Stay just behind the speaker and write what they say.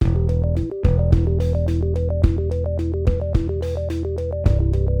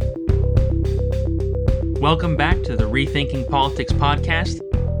Welcome back to the Rethinking Politics podcast.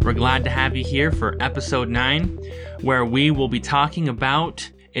 We're glad to have you here for episode 9, where we will be talking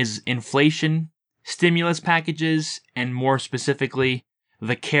about is inflation, stimulus packages, and more specifically,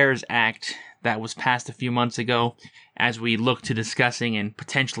 the CARES Act that was passed a few months ago as we look to discussing and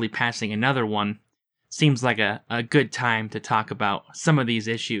potentially passing another one. Seems like a good time to talk about some of these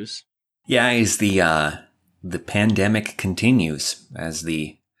issues. Yeah, as the pandemic continues, as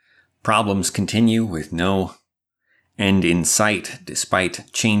the problems continue with no end in sight,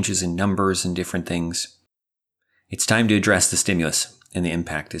 despite changes in numbers and different things, it's time to address the stimulus and the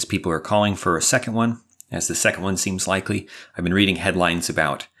impact as people are calling for a second one, as the second one seems likely. I've been reading headlines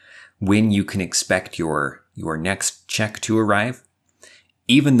about when you can expect your next check to arrive,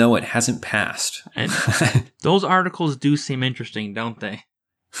 even though it hasn't passed. And those articles do seem interesting, don't they?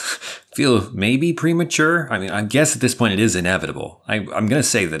 Feel maybe premature. I mean, I guess at this point it is inevitable. I'm going to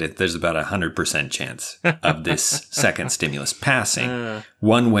say that there's about 100% chance of this second stimulus passing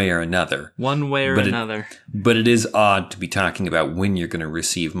one way or another. One way or another. But it is odd to be talking about when you're going to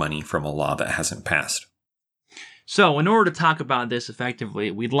receive money from a law that hasn't passed. So in order to talk about this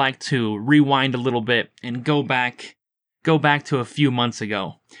effectively, we'd like to rewind a little bit and go back to a few months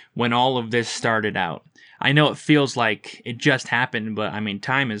ago when all of this started out. I know it feels like it just happened, but I mean,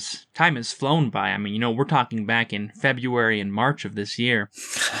 time has flown by. I mean, we're talking back in February and March of this year.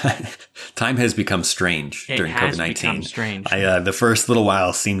 Time has become strange during COVID-19. It has become strange. The first little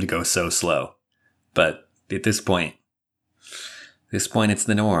while seemed to go so slow, but at this point, it's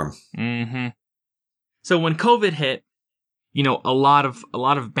the norm. Mm-hmm. So when COVID hit, a lot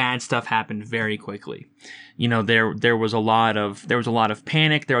of bad stuff happened very quickly. There was a lot of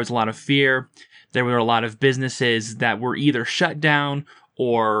panic, there was a lot of fear. There were a lot of businesses that were either shut down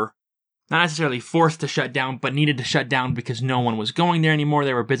or not necessarily forced to shut down, but needed to shut down because no one was going there anymore.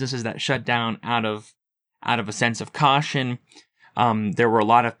 There were businesses that shut down out of a sense of caution. There were a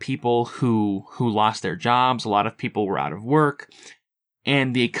lot of people who lost their jobs. A lot of people were out of work.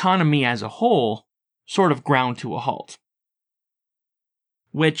 And the economy as a whole sort of ground to a halt,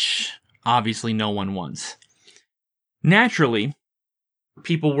 which obviously no one wants. Naturally,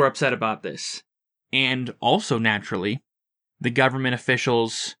 people were upset about this. And also, naturally, the government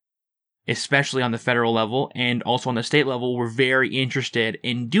officials, especially on the federal level and also on the state level, were very interested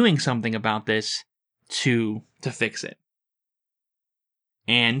in doing something about this to fix it.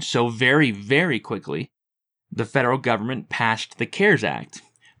 And so very, very quickly, the federal government passed the CARES Act,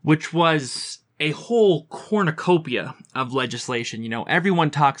 which was a whole cornucopia of legislation.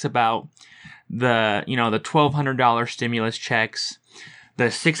 Everyone talks about the $1,200 stimulus checks, the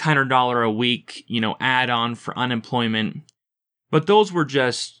 $600 a week, add-on for unemployment. But those were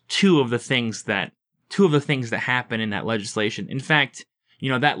just two of the things that happened in that legislation. In fact,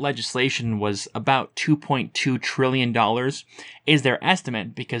 that legislation was about $2.2 trillion is their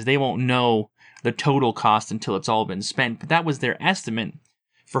estimate, because they won't know the total cost until it's all been spent. But that was their estimate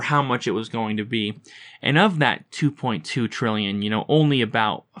for how much it was going to be. And of that 2.2 trillion, only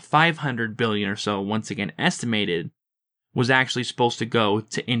about 500 billion or so, once again estimated, was actually supposed to go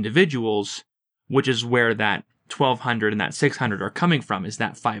to individuals, which is where that 1,200 and that 600 are coming from, is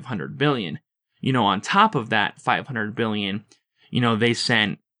that 500 billion. On top of that 500 billion, they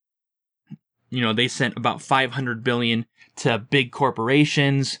sent about 500 billion to big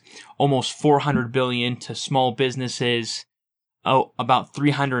corporations, almost 400 billion to small businesses, about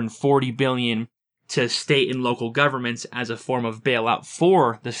 340 billion to state and local governments as a form of bailout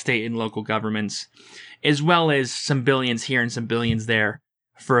for the state and local governments, as well as some billions here and some billions there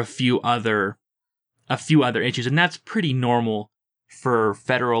for a few other issues. And that's pretty normal for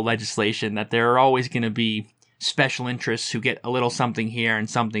federal legislation, that there are always going to be special interests who get a little something here and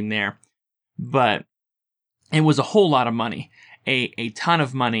something there. But it was a whole lot of money, a ton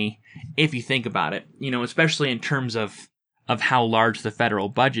of money, if you think about it, especially in terms of how large the federal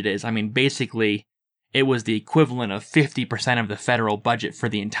budget is. I mean, basically, it was the equivalent of 50% of the federal budget for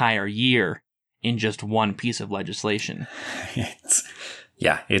the entire year in just one piece of legislation. It's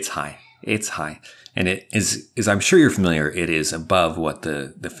high. It's high. And it is I'm sure you're familiar, it is above what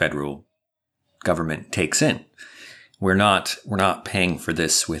the federal government takes in. We're not paying for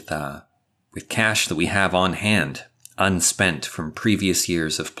this with cash that we have on hand, unspent from previous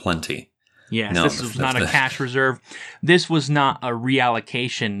years of plenty. Yes, no, this was not a cash reserve. This was not a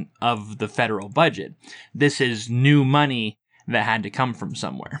reallocation of the federal budget. This is new money that had to come from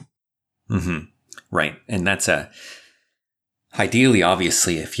somewhere. Mm-hmm. Right. And that's ideally,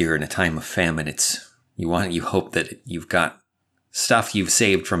 obviously, if you're in a time of famine, you hope that you've got stuff you've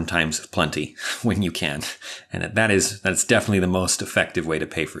saved from times of plenty when you can. And that's definitely the most effective way to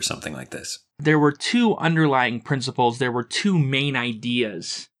pay for something like this. There were two underlying principles. There were two main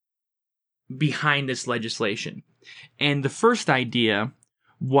ideas behind this legislation. And the first idea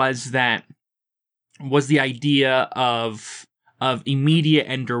was the idea of immediate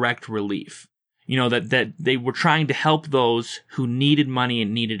and direct relief. That they were trying to help those who needed money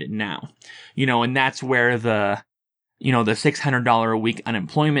and needed it now. And that's where the $600 a week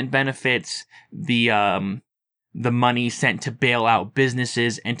unemployment benefits, the money sent to bail out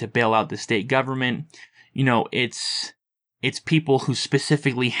businesses and to bail out the state government. It's people who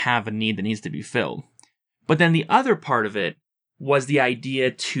specifically have a need that needs to be filled. But then the other part of it was the idea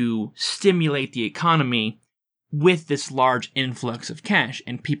to stimulate the economy with this large influx of cash.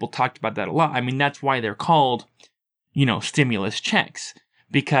 And people talked about that a lot. I mean, that's why they're called, stimulus checks.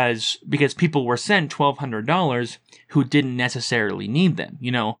 Because people were sent $1,200 who didn't necessarily need them.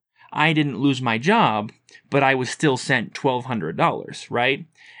 I didn't lose my job, but I was still sent $1,200, right?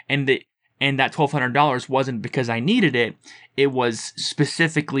 And that $1,200 wasn't because I needed it. It was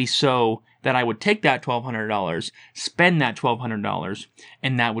specifically so that I would take that $1,200, spend that $1,200,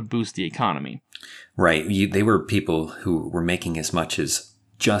 and that would boost the economy. Right. They were people who were making as much as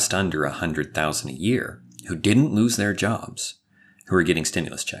just under $100,000 a year, who didn't lose their jobs, who were getting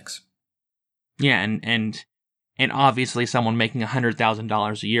stimulus checks. Yeah, and obviously someone making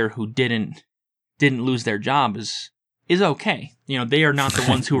 $100,000 a year who didn't lose their job is okay. They are not the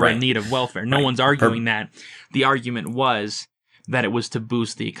ones who are right. in need of welfare. No one's arguing that. The argument was that it was to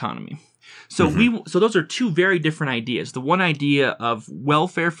boost the economy. So so those are two very different ideas. The one idea of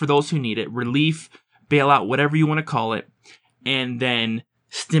welfare for those who need it, relief, bailout, whatever you want to call it, and then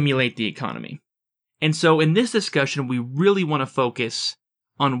stimulate the economy. And so in this discussion, we really want to focus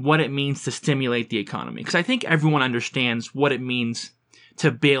on what it means to stimulate the economy. Because I think everyone understands what it means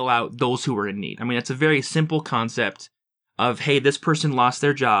to bail out those who are in need. I mean, it's a very simple concept of, hey, this person lost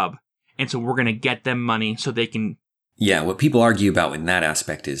their job, and so we're going to get them money so they can... Yeah, what people argue about in that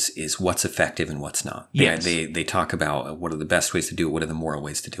aspect is what's effective and what's not. Yes. They talk about what are the best ways to do it, what are the moral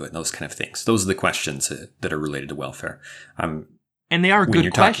ways to do it, and those kind of things. Those are the questions that are related to welfare. And they are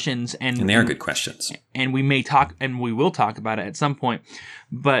good questions. And they are good questions. And we will talk about it at some point.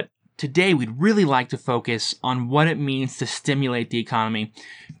 But today we'd really like to focus on what it means to stimulate the economy.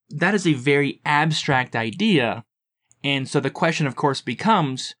 That is a very abstract idea. And so the question, of course,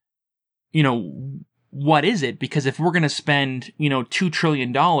 becomes, what is it? Because if we're going to spend, $2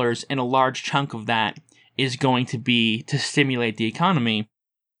 trillion and a large chunk of that is going to be to stimulate the economy,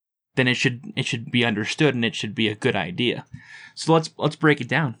 then it should be understood and it should be a good idea. So let's break it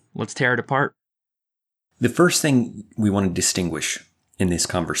down. Let's tear it apart. The first thing we want to distinguish in this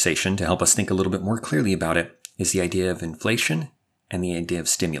conversation to help us think a little bit more clearly about it is the idea of inflation and the idea of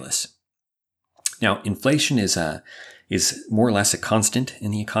stimulus. Now, inflation is more or less a constant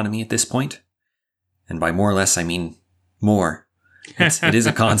in the economy at this point. And by more or less, I mean more. It is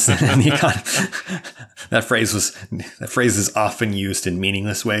a constant in the economy. That phrase is often used in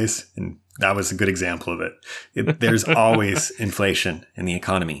meaningless ways, and that was a good example of it. There's always inflation in the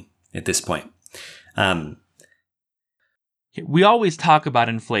economy at this point. We always talk about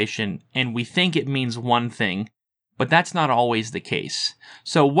inflation, and we think it means one thing, but that's not always the case.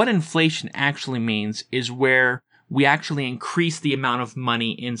 So what inflation actually means is where we actually increase the amount of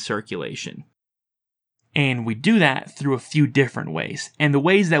money in circulation. And we do that through a few different ways. And the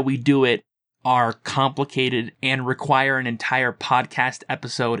ways that we do it are complicated and require an entire podcast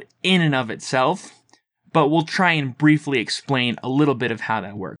episode in and of itself, but we'll try and briefly explain a little bit of how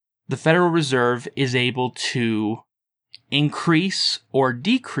that works. The Federal Reserve is able to increase or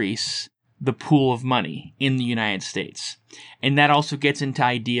decrease the pool of money in the United States. And that also gets into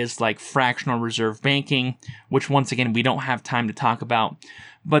ideas like fractional reserve banking, which once again we don't have time to talk about.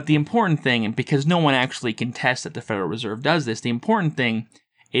 But the important thing, and because no one actually contests that the Federal Reserve does this, the important thing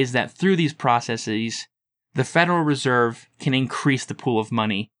is that through these processes, the Federal Reserve can increase the pool of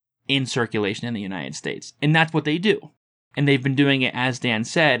money in circulation in the United States. And that's what they do. And they've been doing it, as Dan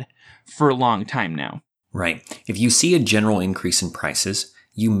said, for a long time now. Right. If you see a general increase in prices,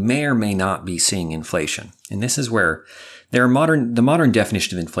 you may or may not be seeing inflation. And this is where the modern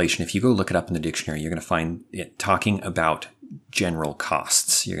definition of inflation, if you go look it up in the dictionary, you're going to find it talking about general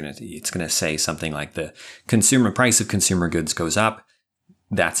costs. It's going to say something like the price of consumer goods goes up.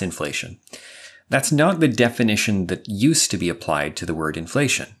 That's inflation. That's not the definition that used to be applied to the word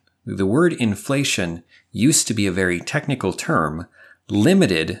inflation. The word inflation used to be a very technical term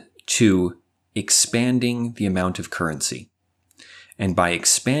limited to expanding the amount of currency. And by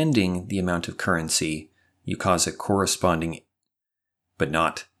expanding the amount of currency, you cause a corresponding but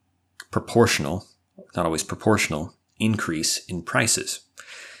not proportional, not always proportional increase in prices.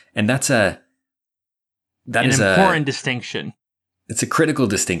 And that's an important distinction. It's a critical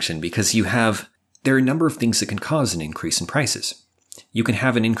distinction because there are a number of things that can cause an increase in prices. You can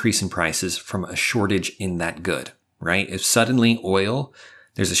have an increase in prices from a shortage in that good, right? If suddenly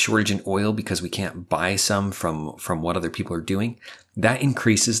there's a shortage in oil because we can't buy some from what other people are doing, that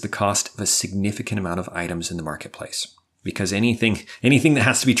increases the cost of a significant amount of items in the marketplace because anything that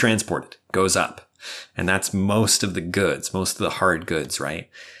has to be transported goes up. And that's most of the goods, most of the hard goods, right?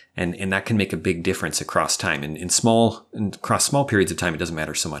 And that can make a big difference across time. And across small periods of time, it doesn't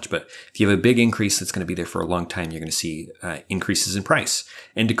matter so much. But if you have a big increase that's going to be there for a long time, you're going to see increases in price.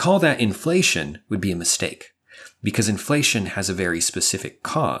 And to call that inflation would be a mistake because inflation has a very specific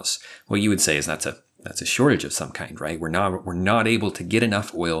cause. What you would say is that's a shortage of some kind, right? We're not able to get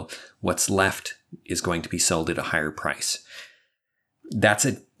enough oil. What's left is going to be sold at a higher price. That's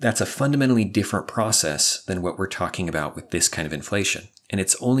a fundamentally different process than what we're talking about with this kind of inflation. And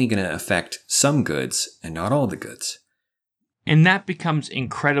it's only going to affect some goods and not all the goods. And that becomes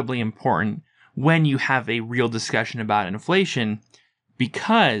incredibly important when you have a real discussion about inflation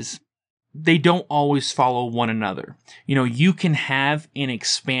because they don't always follow one another. You can have an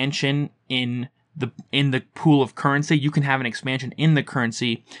expansion in the pool of currency. You can have an expansion in the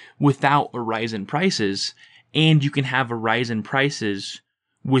currency without a rise in prices. And you can have a rise in prices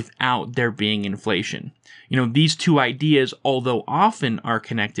without there being inflation. These two ideas, although often are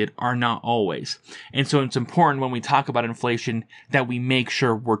connected, are not always. And so it's important when we talk about inflation that we make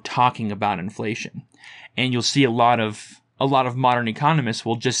sure we're talking about inflation. And you'll see a lot of modern economists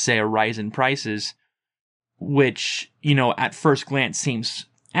will just say a rise in prices, which, at first glance seems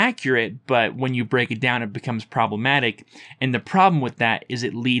accurate, but when you break it down, it becomes problematic. And the problem with that is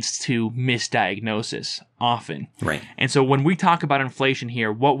it leads to misdiagnosis often. Right. And so when we talk about inflation here,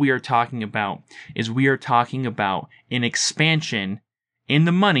 what we are talking about is we are talking about an expansion in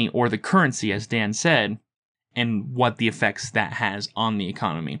the money or the currency, as Dan said, and what the effects that has on the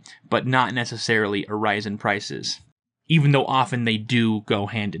economy, but not necessarily a rise in prices, even though often they do go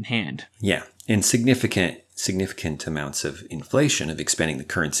hand in hand. Yeah. And significant amounts of inflation of expanding the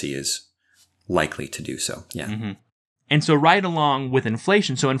currency is likely to do so. Yeah. Mm-hmm. And so right along with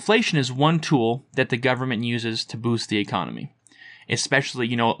inflation, so inflation is one tool that the government uses to boost the economy.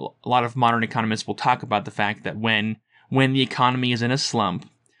 Especially, a lot of modern economists will talk about the fact that when the economy is in a slump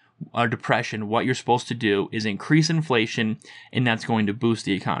or depression, what you're supposed to do is increase inflation, and that's going to boost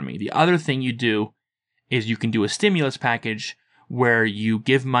the economy. The other thing you do is you can do a stimulus package where you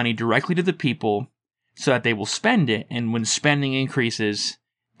give money directly to the people so that they will spend it, and when spending increases,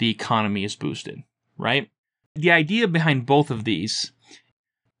 the economy is boosted, right? The idea behind both of these,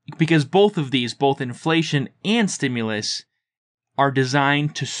 because both inflation and stimulus, are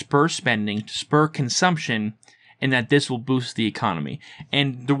designed to spur spending, to spur consumption, and that this will boost the economy.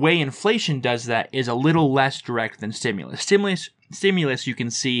 And the way inflation does that is a little less direct than stimulus. Stimulus, you can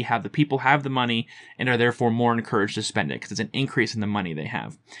see how the people have the money and are therefore more encouraged to spend it because it's an increase in the money they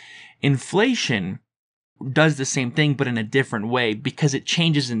have. Inflation does the same thing, but in a different way because it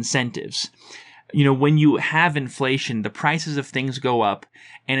changes incentives. When you have inflation, the prices of things go up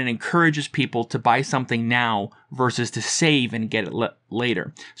and it encourages people to buy something now versus to save and get it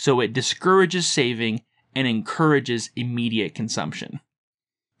later. So it discourages saving and encourages immediate consumption.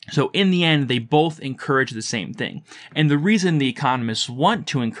 So in the end, they both encourage the same thing. And the reason the economists want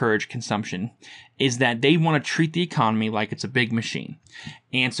to encourage consumption is that they want to treat the economy like it's a big machine.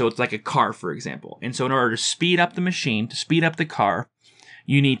 And so it's like a car, for example. And so in order to speed up the machine, to speed up the car,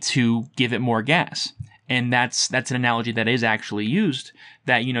 you need to give it more gas. And that's an analogy that is actually used,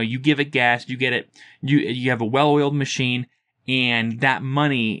 that, you give it gas, you have a well-oiled machine, and that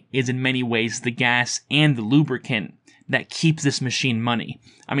money is in many ways the gas and the lubricant that keeps this machine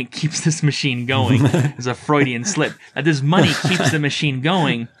keeps this machine going. It's a Freudian slip. That this money keeps the machine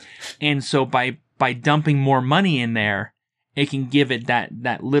going. And so by dumping more money in there, it can give it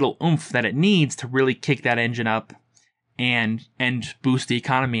that little oomph that it needs to really kick that engine up and boost the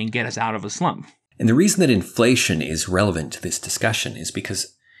economy and get us out of a slump. And the reason that inflation is relevant to this discussion is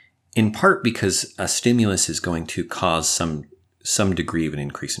in part because a stimulus is going to cause some degree of an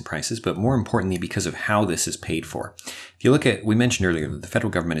increase in prices, but more importantly, because of how this is paid for. If you look at, we mentioned earlier that the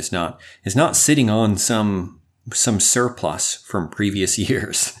federal government is not sitting on some surplus from previous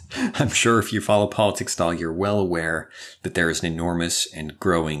years. I'm sure if you follow politics at all, you're well aware that there is an enormous and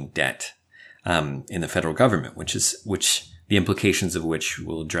growing debt in the federal government, which the implications of which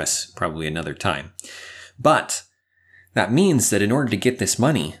we'll address probably another time. But that means that in order to get this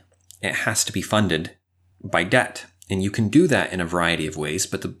money, it has to be funded by debt. And you can do that in a variety of ways,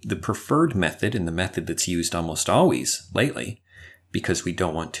 but the preferred method, and the method that's used almost always lately, because we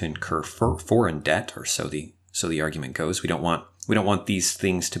don't want to incur foreign debt, or so the argument goes. We don't want these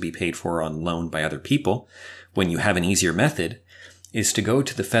things to be paid for on loan by other people. When you have an easier method, is to go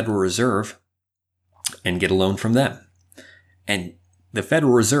to the Federal Reserve and get a loan from them. And the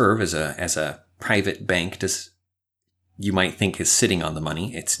Federal Reserve, as a private bank, you might think is sitting on the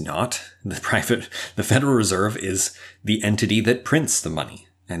money. It's not. The Federal Reserve is the entity that prints the money.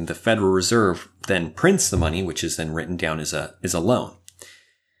 And the Federal Reserve then prints the money, which is then written down as a loan.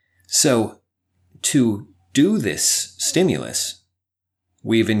 So to do this stimulus,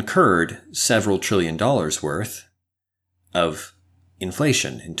 we've incurred several $1 trillion worth of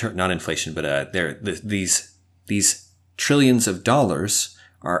inflation. Not inflation, but these trillions of dollars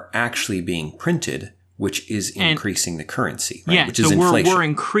are actually being printed, which is increasing the currency, right? Yeah, which is so inflation. we're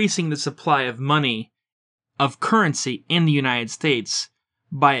increasing the supply of money, of currency in the United States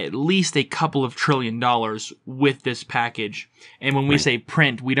by at least a couple of $1 trillion with this package. And when we say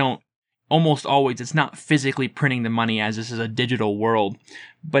print, we don't, almost always, it's not physically printing the money, as this is a digital world,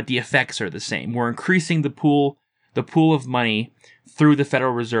 but the effects are the same. We're increasing the pool of money through the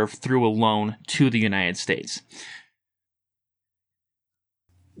Federal Reserve through a loan to the United States.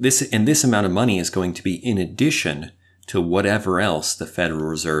 This amount of money is going to be in addition to whatever else the Federal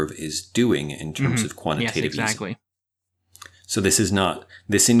Reserve is doing in terms of quantitative easing. Yes, exactly. So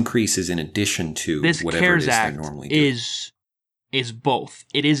this increase is in addition to this whatever CARES it is Act they're normally doing. is both.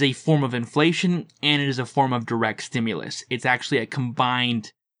 It is a form of inflation and it is a form of direct stimulus. It's actually a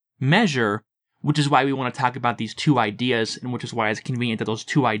combined measure, which is why we want to talk about these two ideas, and which is why it's convenient that those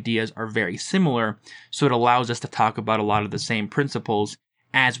two ideas are very similar, so it allows us to talk about a lot of the same principles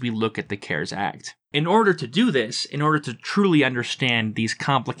as we look at the CARES Act. In order to do this, in order to truly understand these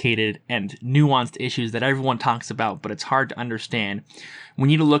complicated and nuanced issues that everyone talks about, but it's hard to understand, we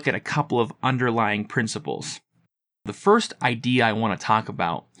need to look at a couple of underlying principles. The first idea I want to talk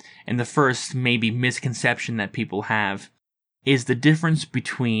about, and the first maybe misconception that people have, is the difference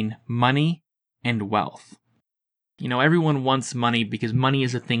between money and wealth. You know, everyone wants money because money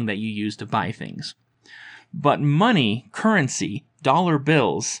is a thing that you use to buy things. But money, currency, dollar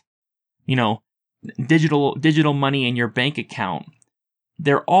bills, you know, digital money in your bank account,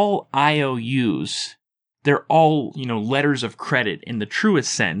 they're all IOUs. They're all, you know, letters of credit in the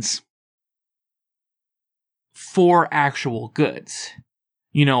truest sense for actual goods.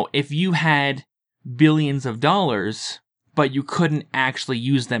 You know, if you had billions of dollars, but you couldn't actually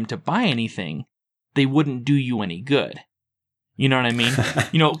use them to buy anything, they wouldn't do you any good. You know what I mean?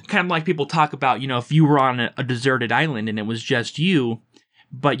 You know, kind of like people talk about, you know, if you were on a deserted island and it was just you,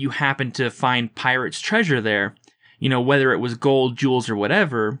 but you happened to find pirates' treasure there, you know, whether it was gold, jewels, or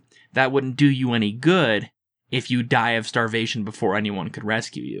whatever, that wouldn't do you any good if you die of starvation before anyone could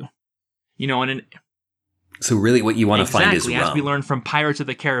rescue you. You know, so really what you want to find is rum. As we learned from Pirates of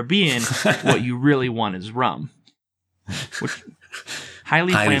the Caribbean, what you really want is rum. Which,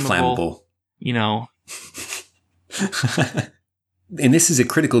 highly flammable. You know. And this is a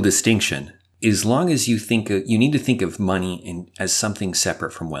critical distinction. As long as you need to think of money as something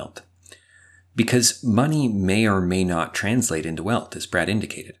separate from wealth. Because money may or may not translate into wealth, as Brad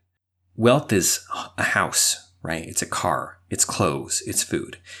indicated. Wealth is a house, right? It's a car, it's clothes, it's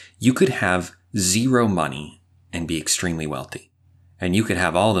food. You could have zero money and be extremely wealthy. And you could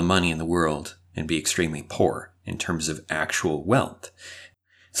have all the money in the world and be extremely poor in terms of actual wealth.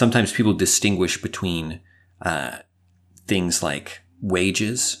 Sometimes people distinguish between things like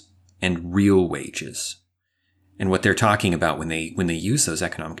wages and real wages. And what they're talking about when they use those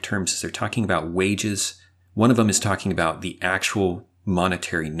economic terms is they're talking about wages. One of them is talking about the actual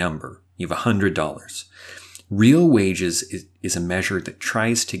monetary number. You have $100. Real wages is a measure that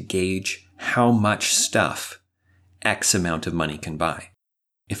tries to gauge how much stuff X amount of money can buy.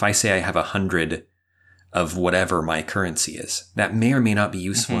 If I say I have 100 of whatever my currency is, that may or may not be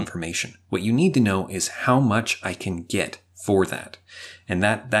useful information. What you need to know is how much I can get for that. And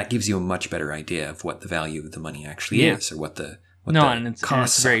that gives you a much better idea of what the value of the money actually is, or what the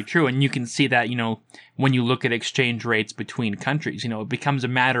costs it's very true. And you can see that, you know, when you look at exchange rates between countries, you know, it becomes a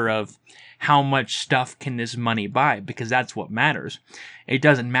matter of how much stuff can this money buy, because that's what matters. It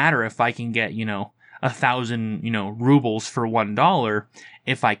doesn't matter if I can get, you know, 1,000, you know, rubles for $1.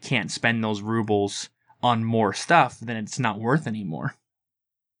 If I can't spend those rubles on more stuff, then it's not worth anymore.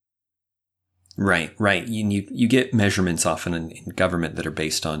 Right. You get measurements often in government that are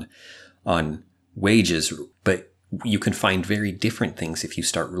based on wages, but you can find very different things if you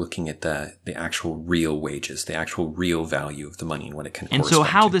start looking at the actual real wages, the actual real value of the money and what it can And correspond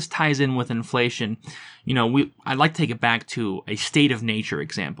so how to. this ties in with inflation, I'd like to take it back to a state of nature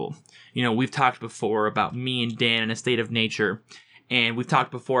example. We've talked before about me and Dan in a state of nature, and we've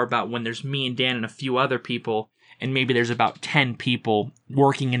talked before about when there's me and Dan and a few other people, and maybe there's about 10 people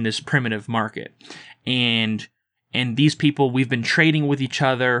working in this primitive market. And these people, we've been trading with each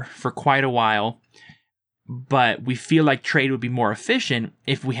other for quite a while, but we feel like trade would be more efficient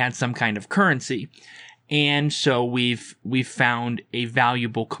if we had some kind of currency. And so we've found a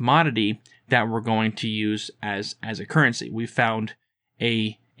valuable commodity that we're going to use as a currency. We've found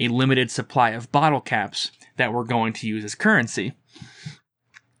a limited supply of bottle caps that we're going to use as currency.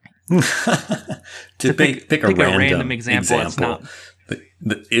 to pick a random example it's not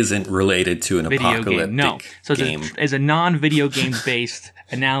that isn't related to an apocalyptic game. No. So game. It's a non-video game based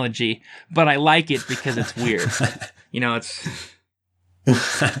analogy, but I like it because it's weird.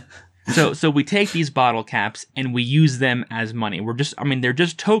 So we take these bottle caps and we use them as money. They're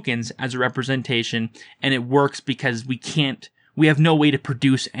just tokens as a representation, and it works because we have no way to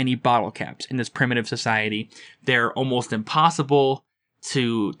produce any bottle caps in this primitive society. They're almost impossible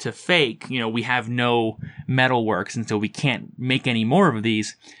to fake. We have no metalworks, and so we can't make any more of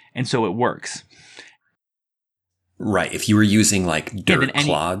these, and so it works. Right. If you were using like dirt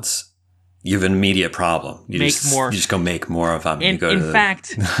clods, you have an immediate problem. You just go make more of them. In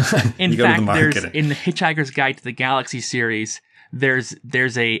fact, there's in the Hitchhiker's Guide to the Galaxy series, there's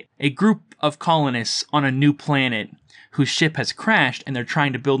a group of colonists on a new planet whose ship has crashed, and they're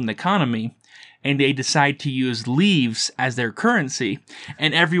trying to build an economy, and they decide to use leaves as their currency,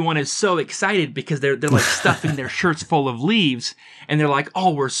 and everyone is so excited because they're like stuffing their shirts full of leaves, and they're like,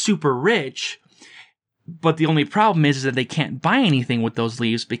 oh, we're super rich. But the only problem is that they can't buy anything with those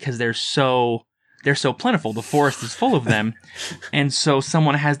leaves because they're so plentiful. The forest is full of them. And so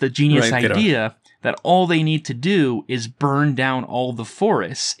someone has the genius idea that all they need to do is burn down all the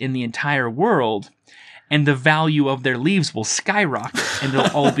forests in the entire world, and the value of their leaves will skyrocket, and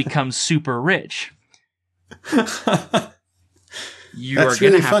they'll all become super rich. That's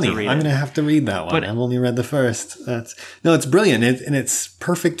really funny. I'm going to have to read that one. I've only read the first. It's brilliant, and it's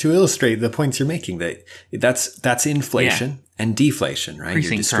perfect to illustrate the points you're making. That's inflation and deflation, right?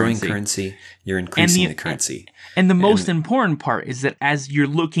 You're destroying currency. You're increasing the currency. And the most important part is that as you're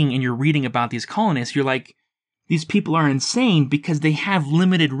looking and you're reading about these colonists, you're like, these people are insane because they have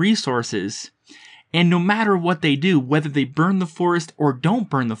limited resources. And no matter what they do, whether they burn the forest or don't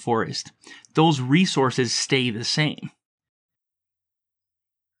burn the forest, those resources stay the same.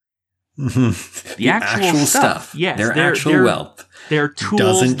 Mm-hmm. The actual stuff. Yes, their actual wealth. Their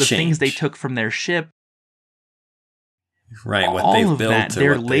tools, the things they took from their ship. Right, what they've built. That,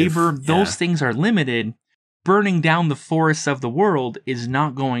 their labor, those things are limited. Burning down the forests of the world is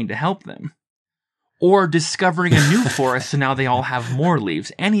not going to help them. Or discovering a new forest, so now they all have more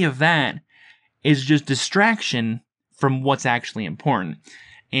leaves. Any of that is just distraction from what's actually important.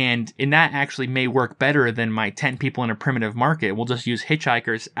 And that actually may work better than my 10 people in a primitive market. We'll just use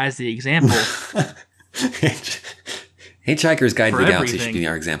Hitchhikers as the example. Hitchhiker's Guide to the Galaxy should be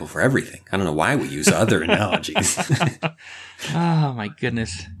our example for everything. I don't know why we use other analogies. Oh my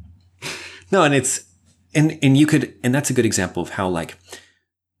goodness. No, and that's a good example of how like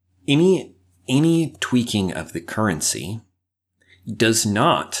any tweaking of the currency does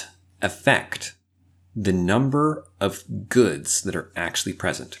not affect the number of goods that are actually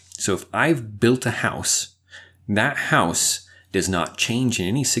present. So if I've built a house, that house does not change in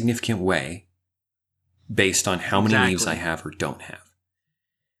any significant way based on how many leaves I have or don't have.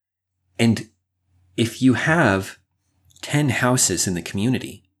 And if you have 10 houses in the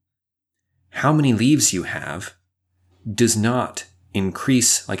community, how many leaves you have does not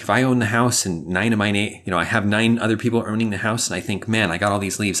increase. Like if I own the house and I have 9 other people owning the house, and I think, man, I got all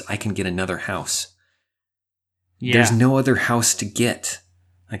these leaves, I can get another house. Yeah. There's no other house to get.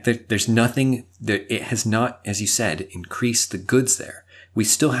 Like there's nothing that it has not, as you said, increased the goods there. We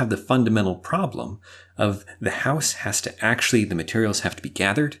still have the fundamental problem of the house the materials have to be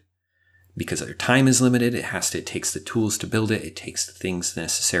gathered because their time is limited. It takes the tools to build it. It takes the things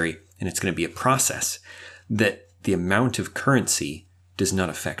necessary, and it's going to be a process that the amount of currency does not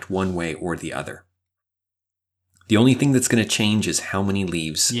affect one way or the other. The only thing that's going to change is how many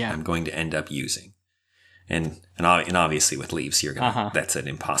leaves I'm going to end up using. And obviously with leaves, that's an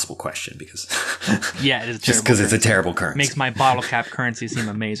impossible question because it is just because it's a terrible currency. Makes my bottle cap currency seem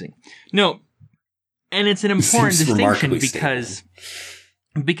amazing. No, and it's an important distinction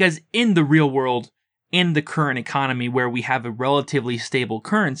because in the real world, in the current economy where we have a relatively stable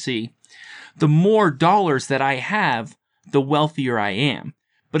currency, the more dollars that I have, the wealthier I am.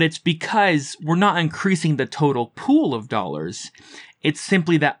 But it's because we're not increasing the total pool of dollars. It's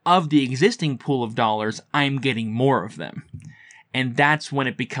simply that of the existing pool of dollars, I'm getting more of them. And that's when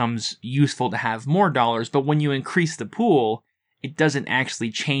it becomes useful to have more dollars. But when you increase the pool, it doesn't actually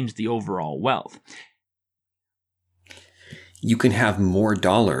change the overall wealth. You can have more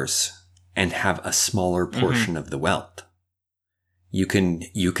dollars and have a smaller portion of the wealth. You can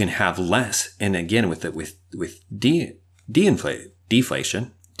have less, and again with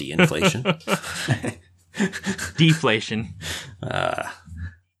deflation, deflation.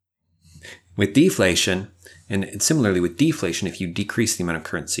 With deflation, and similarly with deflation, if you decrease the amount of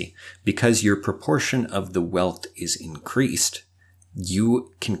currency, because your proportion of the wealth is increased, your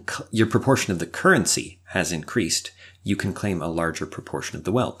proportion of the currency has increased. You can claim a larger proportion of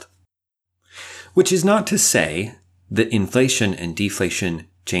the wealth. Which is not to say that inflation and deflation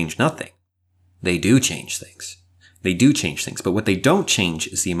change nothing. They do change things. But what they don't change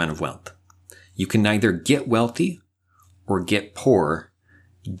is the amount of wealth. You can neither get wealthy or get poor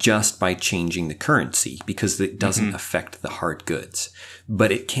just by changing the currency, because it doesn't affect the hard goods.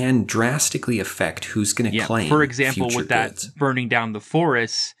 But it can drastically affect who's going to claim. For example, with that burning down the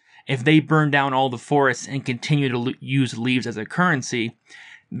forests, if they burn down all the forests and continue to use leaves as a currency,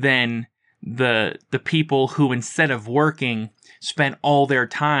 then the people who, instead of working, spent all their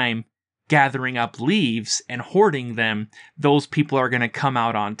time gathering up leaves and hoarding them, those people are going to come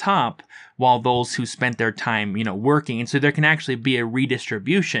out on top, while those who spent their time, working. And so there can actually be a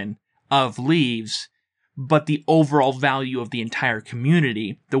redistribution of leaves, but the overall value of the entire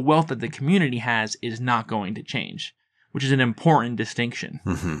community, the wealth that the community has, is not going to change, which is an important distinction.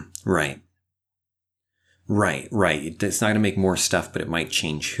 Right. It's not going to make more stuff, but it might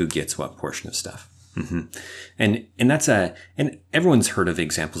change who gets what portion of stuff. And that's and everyone's heard of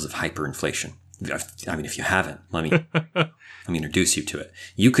examples of hyperinflation. I mean, if you haven't, let me introduce you to it.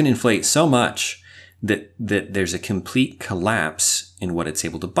 You can inflate so much that there's a complete collapse in what it's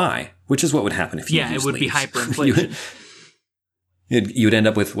able to buy, which is what would happen if you used it would leaves. be hyperinflation. You would end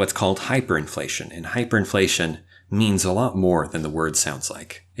up with what's called hyperinflation, and hyperinflation means a lot more than the word sounds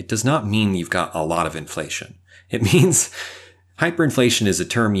like. It does not mean you've got a lot of inflation. It means hyperinflation is a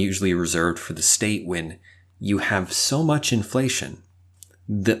term usually reserved for the state when you have so much inflation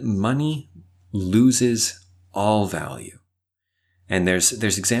that money loses all value. And there's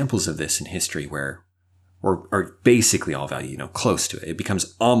examples of this in history where, or basically all value, close to it. It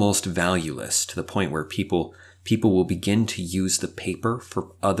becomes almost valueless to the point where people will begin to use the paper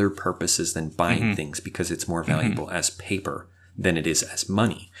for other purposes than buying things, because it's more valuable as paper than it is as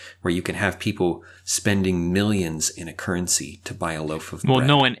money, where you can have people spending millions in a currency to buy a loaf of bread. Well,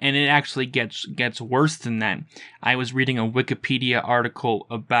 no, and it actually gets worse than that. I was reading a Wikipedia article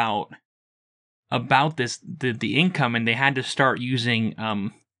about this, the income, and they had to start using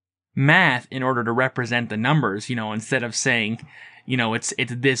math in order to represent the numbers. Instead of saying, it's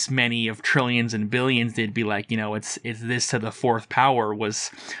this many of trillions and billions, they'd be like, it's this to the fourth power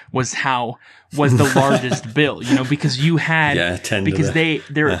was the largest bill, because you had,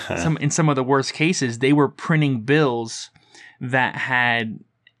 in some of the worst cases, they were printing bills that had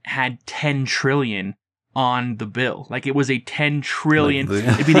 10 trillion on the bill. Like, it was a 10 trillion,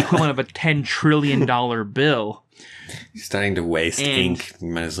 it'd be the equivalent of a $10 trillion bill. You're starting to waste ink. You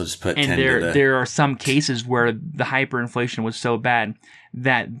might as well just put 10 to the... there are some cases where the hyperinflation was so bad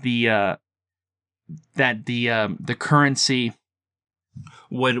that the currency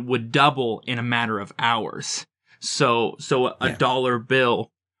would double in a matter of hours. So a dollar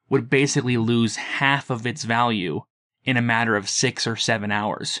bill would basically lose half of its value in a matter of 6 or 7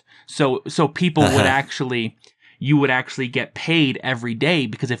 hours. So people would actually, you would actually get paid every day,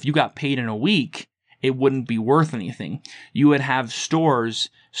 because if you got paid in a week, it wouldn't be worth anything. You would have stores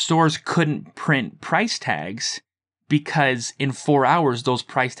couldn't print price tags, because in 4 hours, those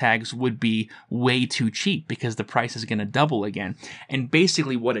price tags would be way too cheap, because the price is going to double again. And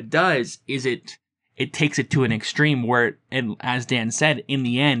basically what it does is it takes it to an extreme where, and as Dan said, in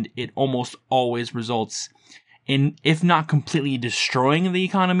the end, it almost always results in, if not completely destroying the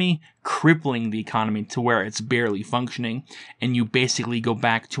economy, crippling the economy to where it's barely functioning, and you basically go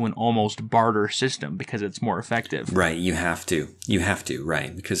back to an almost barter system because it's more effective. Right, you have to,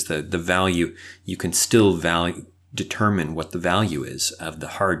 right, because the value, you can still determine what the value is of the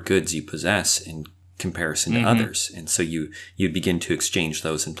hard goods you possess in comparison to others, and so you begin to exchange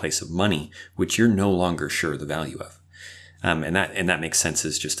those in place of money, which you're no longer sure the value of, and that makes sense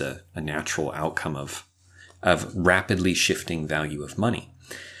as just a natural outcome of rapidly shifting value of money.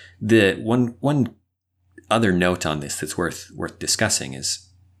 The one other note on this that's worth discussing is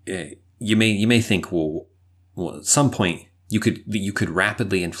you may think, well, at some point you could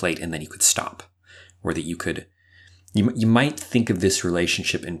rapidly inflate and then you could stop, or that you might think of this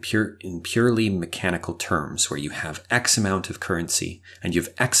relationship in purely mechanical terms, where you have X amount of currency and you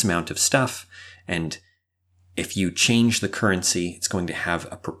have X amount of stuff, and if you change the currency, it's going to have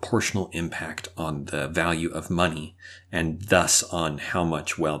a proportional impact on the value of money, and thus on how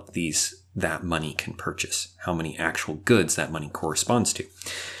much wealth that money can purchase, how many actual goods that money corresponds to.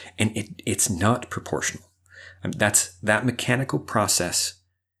 And it's not proportional. That mechanical process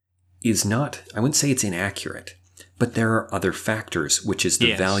is not, I wouldn't say it's inaccurate, but there are other factors, which is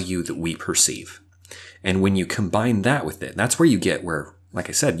the value that we perceive. And when you combine that with it, that's where you get where, like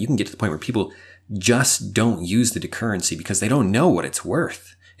I said, you can get to the point where people just don't use the currency because they don't know what it's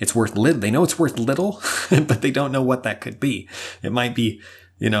worth. It's worth little. They know it's worth little, but they don't know what that could be. It might be,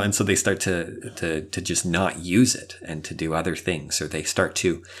 and so they start to just not use it and to do other things, or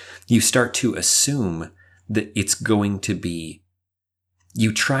you start to assume that it's going to be,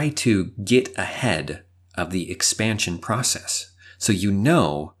 you try to get ahead of the expansion process. So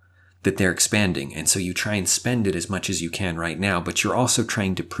that they're expanding, and so you try and spend it as much as you can right now, but you're also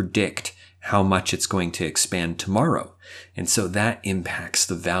trying to predict how much it's going to expand tomorrow. And so that impacts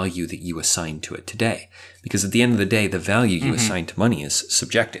the value that you assign to it today. Because at the end of the day, the value you assign to money is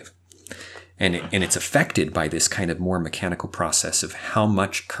subjective. And it's affected by this kind of more mechanical process of how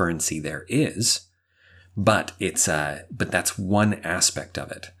much currency there is. But but that's one aspect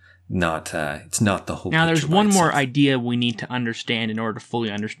of it. It's not the whole. Now, there's one itself. more idea we need to understand in order to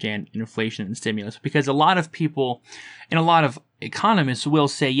fully understand inflation and stimulus, because a lot of people and a lot of economists will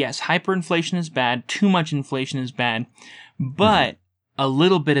say, yes, hyperinflation is bad, too much inflation is bad, but a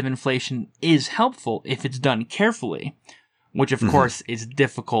little bit of inflation is helpful if it's done carefully, which of course is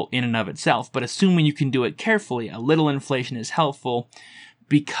difficult in and of itself. But assuming you can do it carefully, a little inflation is helpful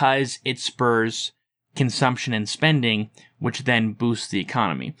because it spurs consumption and spending, which then boosts the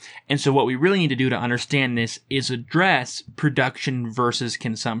economy. And so what we really need to do to understand this is address production versus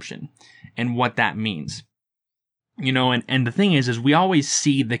consumption and what that means. And the thing is we always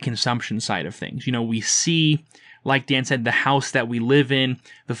see the consumption side of things. We see, like Dan said, the house that we live in,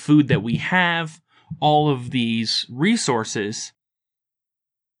 the food that we have, all of these resources.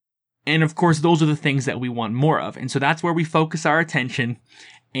 And of course, those are the things that we want more of. And so that's where we focus our attention.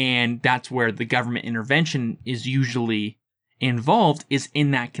 And that's where the government intervention is usually involved, is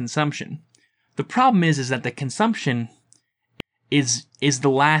in that consumption. The problem is that the consumption is the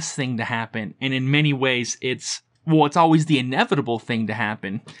last thing to happen. And in many ways, it's always the inevitable thing to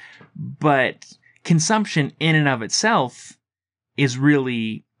happen. But consumption in and of itself is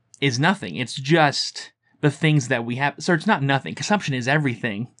nothing. It's just the things that we have. So it's not nothing. Consumption is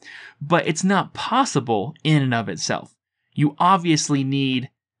everything, but it's not possible in and of itself. You obviously need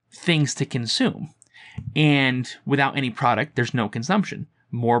things to consume. And without any product, there's no consumption.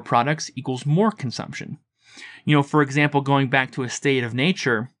 More products equals more consumption. For example, going back to a state of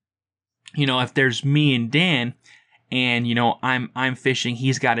nature, if there's me and Dan and, I'm fishing,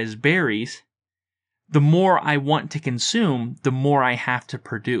 he's got his berries, the more I want to consume, the more I have to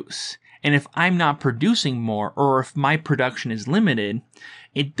produce. And if I'm not producing more, or if my production is limited,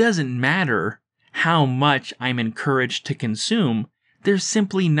 it doesn't matter how much I'm encouraged to consume. There's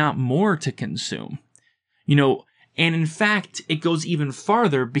simply not more to consume. And in fact, it goes even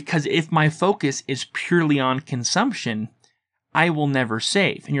farther, because if my focus is purely on consumption, I will never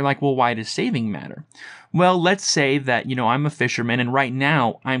save. And you're like, well, why does saving matter? Well, let's say that, I'm a fisherman, and right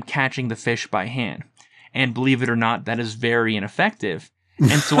now I'm catching the fish by hand. And believe it or not, that is very ineffective.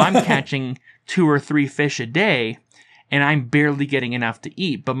 And so I'm catching 2 or 3 fish a day, and I'm barely getting enough to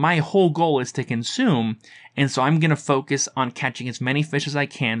eat. But my whole goal is to consume, and so I'm going to focus on catching as many fish as I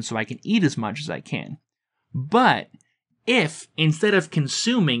can so I can eat as much as I can. But if, instead of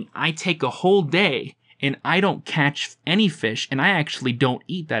consuming, I take a whole day and I don't catch any fish, and I actually don't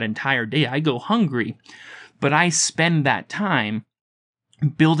eat that entire day, I go hungry, but I spend that time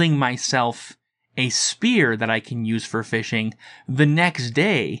building myself a spear that I can use for fishing, the next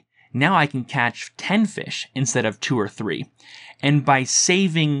day, now I can catch 10 fish instead of 2 or 3. And by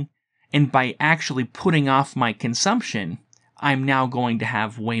saving and by actually putting off my consumption, I'm now going to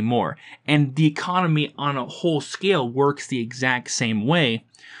have way more. And the economy on a whole scale works the exact same way,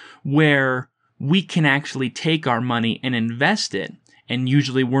 where we can actually take our money and invest it. And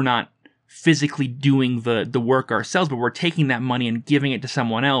usually we're not physically doing the work ourselves, but we're taking that money and giving it to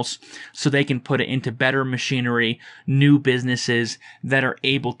someone else so they can put it into better machinery, new businesses that are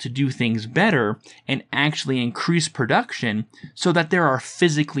able to do things better and actually increase production so that there are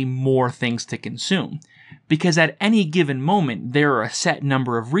physically more things to consume. Because at any given moment, there are a set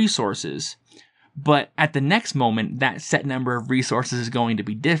number of resources. But at the next moment, that set number of resources is going to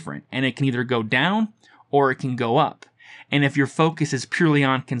be different. And it can either go down or it can go up. And if your focus is purely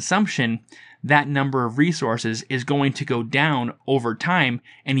on consumption, that number of resources is going to go down over time,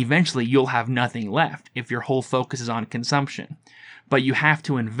 and eventually you'll have nothing left if your whole focus is on consumption. But you have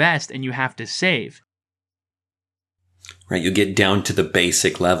to invest and you have to save. Right, you get down to the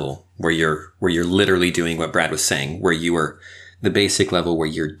basic level where you're literally doing what Brad was saying, where you are the basic level where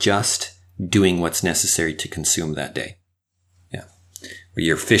you're just doing what's necessary to consume that day. Yeah, where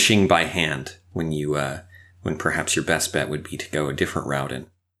you're fishing by hand when perhaps your best bet would be to go a different route and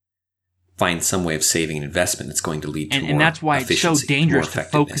find some way of saving an investment that's going to lead to more efficiency. And that's why it's so dangerous to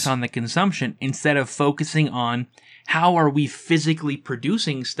focus on the consumption instead of focusing on how are we physically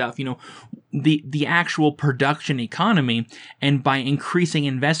producing stuff, the actual production economy. And by increasing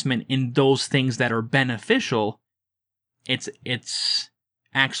investment in those things that are beneficial, it's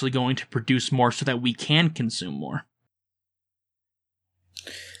actually going to produce more so that we can consume more.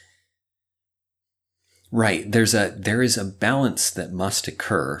 Right. There is a balance that must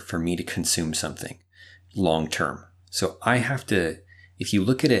occur for me to consume something long term. So I have to, if you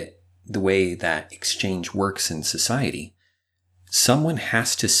look at it the way that exchange works in society, someone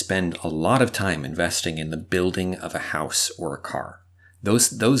has to spend a lot of time investing in the building of a house or a car.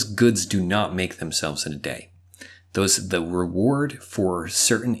 Those goods do not make themselves in a day. The reward for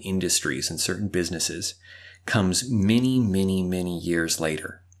certain industries and certain businesses comes many, many, many years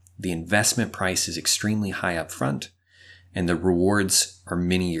later. The investment price is extremely high up front, and the rewards are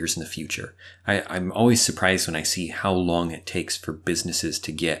many years in the future. I'm always surprised when I see how long it takes for businesses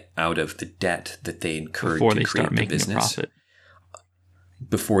to get out of the debt that they incurred to create the business.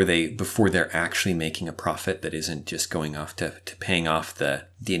 Before they're actually making a profit that isn't just going off to paying off the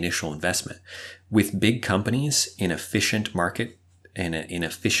initial investment. With big companies in efficient market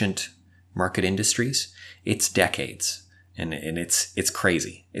industries, it's decades. And it's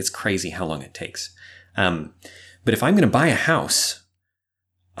crazy. It's crazy how long it takes. But if I'm going to buy a house,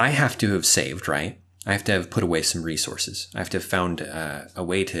 I have to have saved, right? I have to have put away some resources. I have to have found a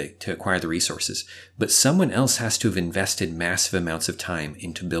way to acquire the resources. But someone else has to have invested massive amounts of time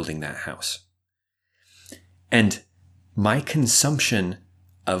into building that house. And my consumption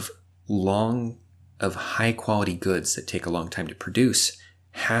of high quality goods that take a long time to produce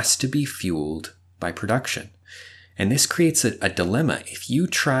has to be fueled by production. And this creates a dilemma. If you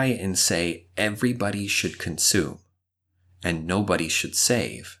try and say everybody should consume and nobody should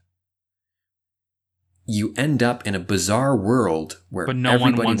save, you end up in a bizarre world where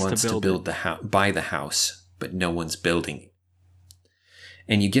everybody wants to build buy the house, but no one's building it.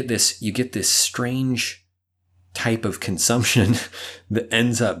 And you get this strange type of consumption that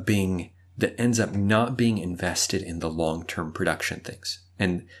ends up not being invested in the long-term production things.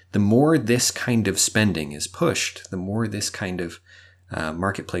 And the more this kind of spending is pushed, the more this kind of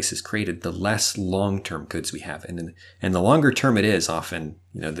marketplace is created, the less long-term goods we have. And the longer term it is often,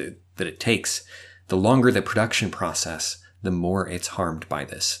 that it takes, the longer the production process, the more it's harmed by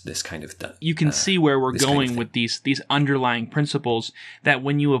this kind of thing. You can see where we're going with these underlying principles, that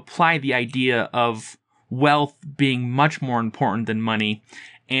when you apply the idea of wealth being much more important than money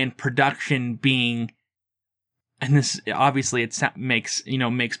and production being, and this obviously makes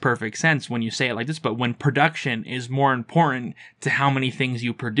perfect sense when you say it like this, but when production is more important to how many things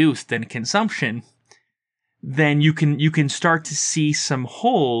you produce than consumption, then you can start to see some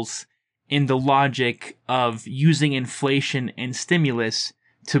holes in the logic of using inflation and stimulus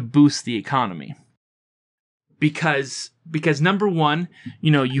to boost the economy. Because number one,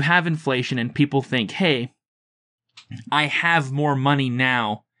 you have inflation and people think, hey, I have more money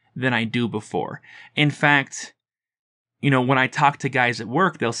now than I do before. In fact, when I talk to guys at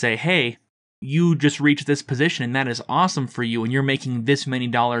work, they'll say, hey, you just reached this position and that is awesome for you and you're making this many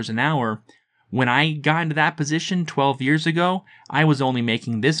dollars an hour. When I got into that position 12 years ago, I was only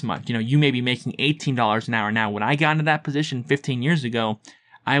making this much. You may be making $18 an hour now. When I got into that position 15 years ago,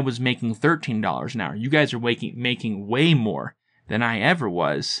 I was making $13 an hour. You guys are making way more than I ever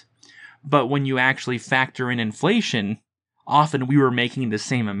was. But when you actually factor in inflation, often we were making the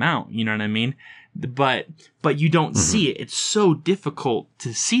same amount. You know what I mean? But you don't see it. It's so difficult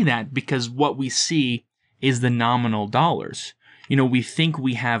to see that because what we see is the nominal dollars. We think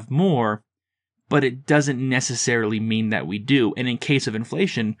we have more, but it doesn't necessarily mean that we do. And in case of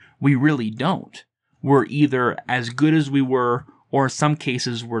inflation, we really don't. We're either as good as we were, or in some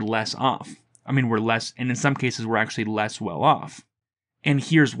cases we're less off. And in some cases we're actually less well off. And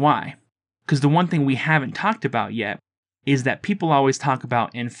here's why. Because the one thing we haven't talked about yet is that people always talk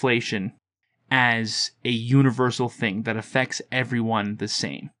about inflation as a universal thing that affects everyone the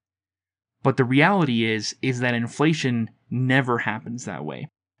same. But the reality is that inflation never happens that way,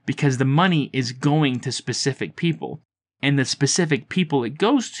 because the money is going to specific people, and the specific people it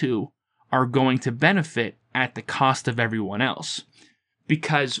goes to are going to benefit at the cost of everyone else.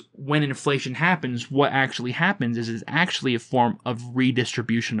 Because when inflation happens, what actually happens is it's actually a form of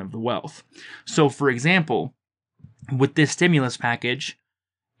redistribution of the wealth. So, for example, with this stimulus package,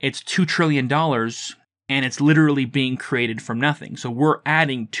 it's $2 trillion, and it's literally being created from nothing. So we're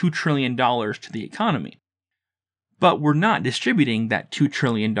adding $2 trillion to the economy. But we're not distributing that $2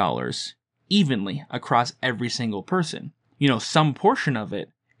 trillion evenly across every single person. Some portion of it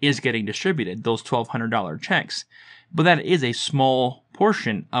is getting distributed, those $1,200 checks. But that is a small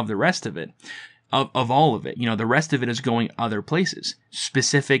portion of the rest of it, of all of it. The rest of it is going other places,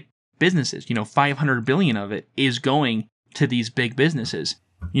 specific businesses. 500 billion of it is going to these big businesses.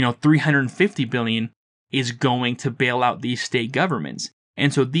 350 billion is going to bail out these state governments.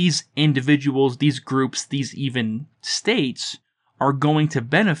 And so these individuals, these groups, these even states are going to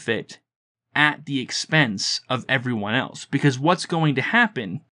benefit at the expense of everyone else. Because what's going to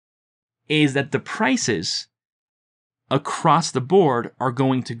happen is that the prices across the board are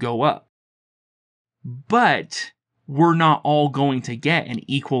going to go up. But we're not all going to get an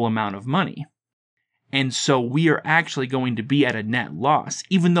equal amount of money. And so we are actually going to be at a net loss,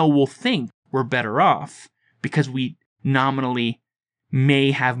 even though we'll think we're better off because we nominally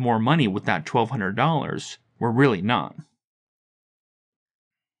may have more money with that $1,200. We're really not.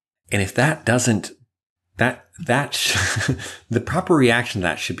 And if that doesn't, the proper reaction to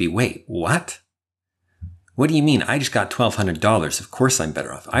that should be, wait, what? What do you mean? I just got $1,200. Of course I'm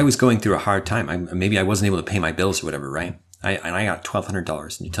better off. I was going through a hard time. Maybe I wasn't able to pay my bills or whatever, right? I got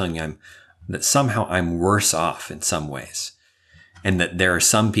 $1,200, and you're telling me that somehow I'm worse off in some ways. And that there are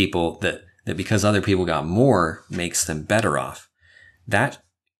some people that because other people got more makes them better off. That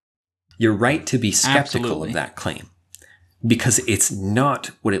you're right to be skeptical Absolutely. Of that claim. Because it's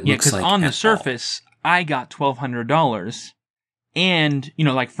not what it looks like. Because on the surface, I got $1,200. And,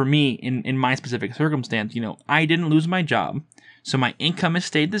 like for me, in my specific circumstance, I didn't lose my job. So my income has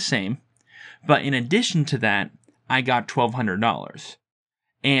stayed the same. But in addition to that, I got $1,200.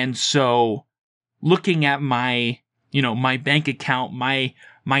 And so looking at my bank account, my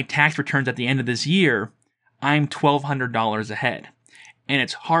tax returns at the end of this year, I'm $1,200 ahead. And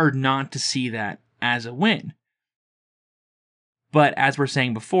it's hard not to see that as a win. But as we're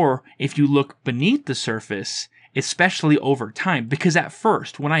saying before, if you look beneath the surface, especially over time, because at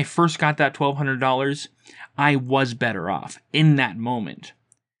first, when I first got that $1,200, I was better off in that moment.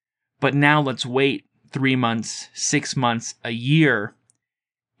 But now let's wait 3 months, 6 months, a year,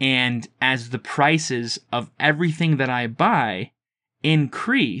 and as the prices of everything that I buy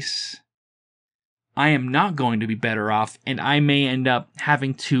increase, I am not going to be better off, and I may end up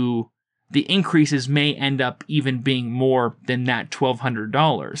the increases may end up even being more than that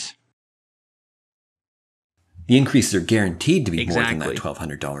 $1,200. The increases are guaranteed to be Exactly. more than that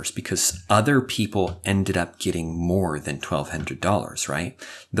 $1,200 because other people ended up getting more than $1,200, right?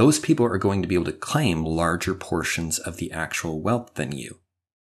 Those people are going to be able to claim larger portions of the actual wealth than you.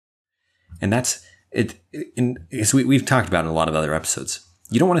 And that's it. As we've talked about in a lot of other episodes,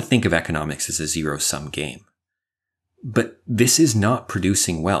 you don't want to think of economics as a zero-sum game. But this is not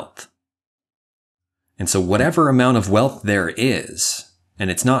producing wealth. And so whatever amount of wealth there is, and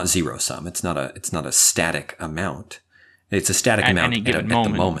it's not zero sum, it's not a static amount. It's a static amount at the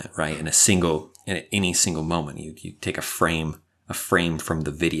moment, right? In any single moment, you take a frame from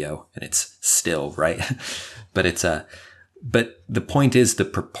the video and it's still, right? But the point is the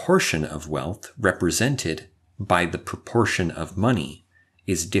proportion of wealth represented by the proportion of money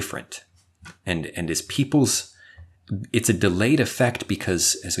is different. And as it's a delayed effect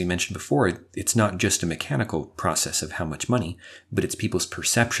because, as we mentioned before, it's not just a mechanical process of how much money, but it's people's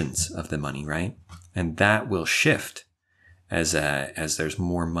perceptions of the money, right? And that will shift as there's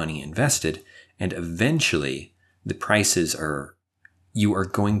more money invested. And eventually the prices you are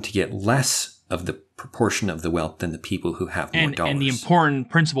going to get less of the proportion of the wealth than the people who have more dollars. And the important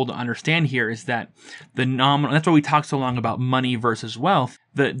principle to understand here is that the nominal, that's why we talk so long about money versus wealth.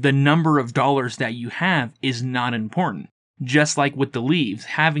 The number of dollars that you have is not important. Just like with the leaves,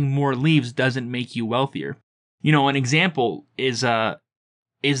 having more leaves doesn't make you wealthier. An example is the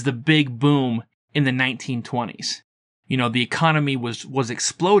big boom in the 1920s. The economy was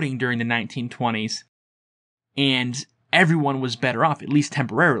exploding during the 1920s, and everyone was better off, at least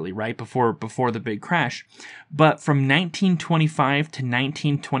temporarily, right, before the big crash. But from 1925 to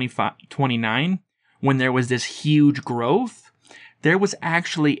 1929, when there was this huge growth, there was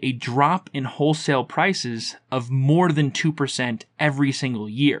actually a drop in wholesale prices of more than 2% every single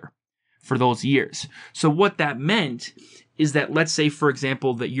year for those years. So what that meant is that, let's say, for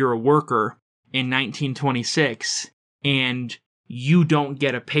example, that you're a worker in 1926 and you don't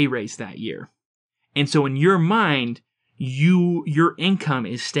get a pay raise that year. And so in your mind, your income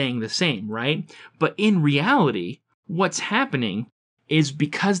is staying the same, right? But in reality, what's happening is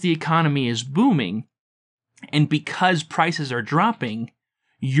because the economy is booming and because prices are dropping,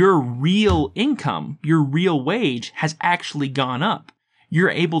 your real income, your real wage has actually gone up. You're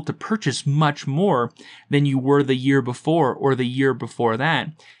able to purchase much more than you were the year before or the year before that,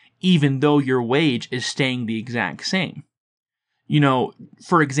 even though your wage is staying the exact same.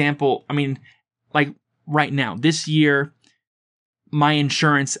 For example, like right now, this year, my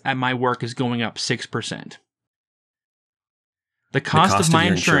insurance at my work is going up 6%. The cost of my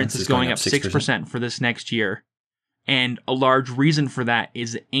insurance is going up 6% for this next year. And a large reason for that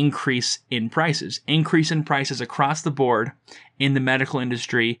is the increase in prices. Increase in prices across the board in the medical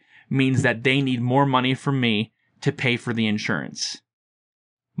industry means that they need more money from me to pay for the insurance.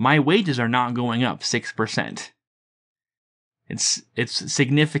 My wages are not going up 6%. It's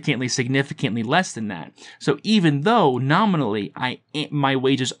significantly less than that. So even though nominally my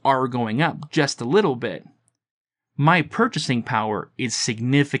wages are going up just a little bit, my purchasing power is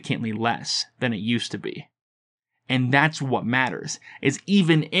significantly less than it used to be. And that's what matters, is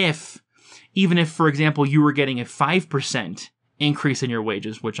even if, for example, you were getting a 5% increase in your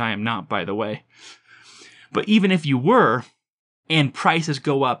wages, which I am not, by the way, but even if you were, and prices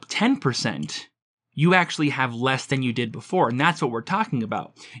go up 10%, you actually have less than you did before. And that's what we're talking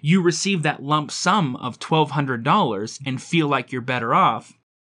about. You receive that lump sum of $1,200 and feel like you're better off.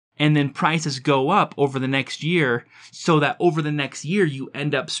 And then prices go up over the next year, so that over the next year you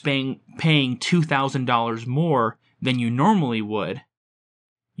end up paying $2,000 more than you normally would.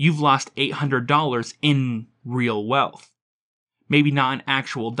 You've lost $800 in real wealth. Maybe not in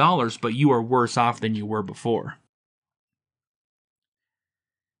actual dollars, but you are worse off than you were before.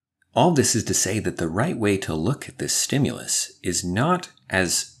 All this is to say that the right way to look at this stimulus is not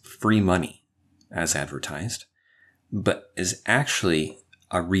as free money, as advertised, but is actually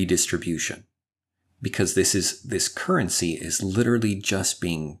a redistribution. Because this currency is literally just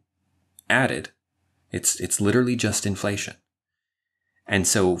being added. It's literally just inflation. And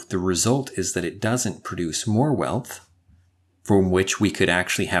so the result is that it doesn't produce more wealth, from which we could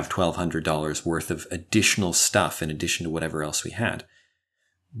actually have $1,200 worth of additional stuff in addition to whatever else we had.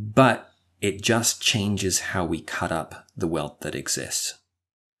 But it just changes how we cut up the wealth that exists.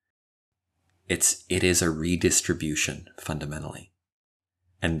 It is a redistribution, fundamentally.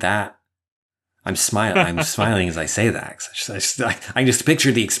 And that, I'm smiling as I say that. I just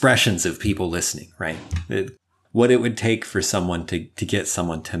picture the expressions of people listening, right? What it would take for someone to get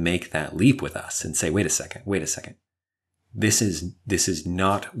someone to make that leap with us and say, wait a second. This is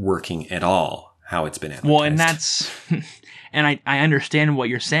not working at all how it's been advertised. Well, and that's, and I understand what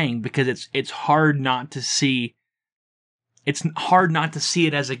you're saying, because it's hard not to see. It's hard not to see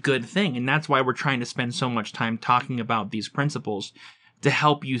it as a good thing, and that's why we're trying to spend so much time talking about these principles, to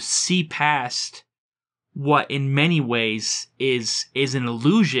help you see past what in many ways is an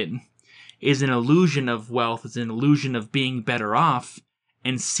illusion, of wealth, is an illusion of being better off,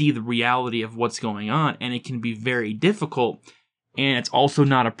 and see the reality of what's going on. And it can be very difficult, and it's also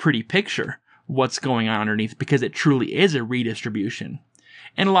not a pretty picture what's going on underneath, because it truly is a redistribution.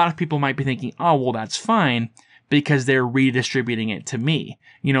 And a lot of people might be thinking, oh, well, that's fine, because they're redistributing it to me,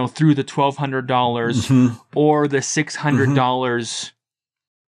 through the $1,200 or the $600,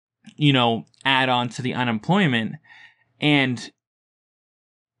 add on to the unemployment. And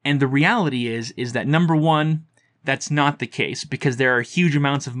the reality is that, number one, that's not the case, because there are huge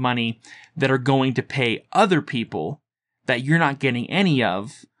amounts of money that are going to pay other people that you're not getting any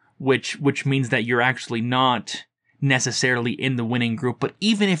of, which means that you're actually not necessarily in the winning group. But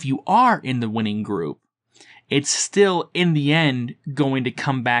even if you are in the winning group, it's still, in the end, going to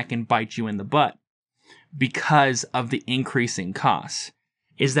come back and bite you in the butt because of the increasing costs.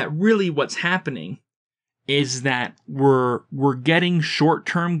 Is that really what's happening? Is that we're getting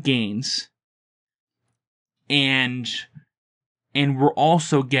short-term gains, and we're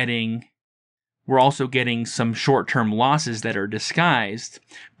also getting some short-term losses that are disguised.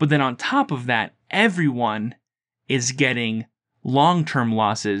 But then on top of that, everyone is getting long-term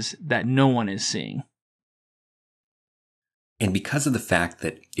losses that no one is seeing. And because of the fact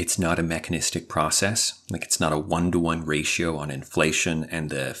that it's not a mechanistic process, like it's not a 1-to-1 ratio on inflation and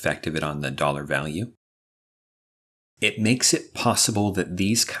the effect of it on the dollar value, it makes it possible that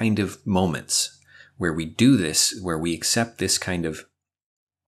these kind of moments where we do this, where we accept this kind of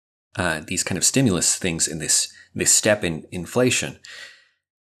these kind of stimulus things in this step in inflation,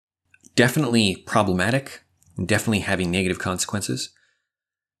 definitely problematic, definitely having negative consequences,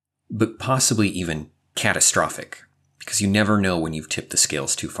 but possibly even catastrophic, because you never know when you've tipped the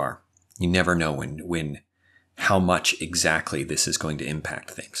scales too far. You never know when how much exactly this is going to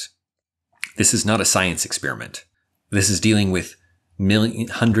impact things. This is not a science experiment. This is dealing with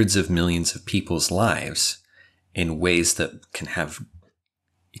hundreds of millions of people's lives in ways that can have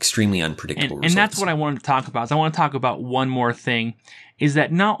extremely unpredictable results. And that's what I wanted to talk about. I want to talk about one more thing, is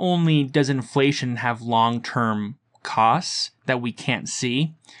that not only does inflation have long-term costs that we can't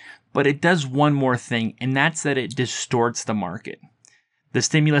see, but it does one more thing, and that's that it distorts the market. The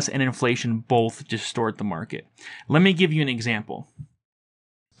stimulus and inflation both distort the market. Let me give you an example.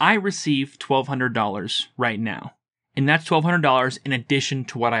 I receive $1,200 right now, and that's $1,200 in addition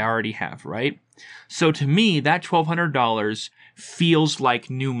to what I already have, right? So to me, that $1,200 feels like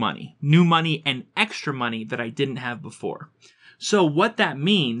new money and extra money that I didn't have before. So what that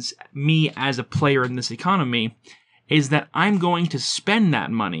means, me as a player in this economy, is that I'm going to spend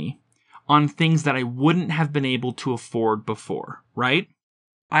that money on things that I wouldn't have been able to afford before, right?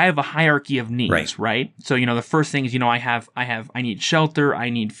 I have a hierarchy of needs, right? So, the first thing is, I need shelter, I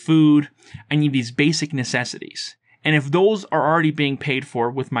need food, I need these basic necessities. And if those are already being paid for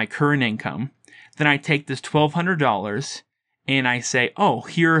with my current income, then I take this $1,200 and I say, oh,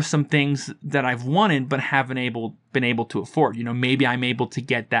 here are some things that I've wanted but haven't been able to afford. Maybe I'm able to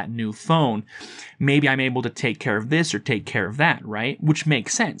get that new phone. Maybe I'm able to take care of this or take care of that, right? Which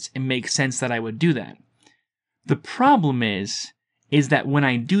makes sense. It makes sense that I would do that. The problem is that when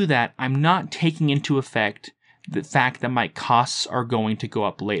I do that, I'm not taking into effect the fact that my costs are going to go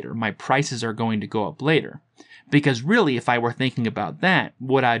up later. My prices are going to go up later. Because really, if I were thinking about that,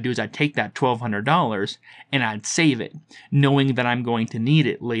 what I'd do is I'd take that $1,200 and I'd save it, knowing that I'm going to need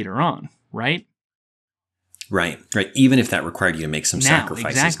it later on, right? Right. Even if that required you to make some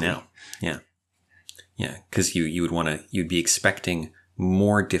sacrifices exactly. now. Yeah. Because you'd be expecting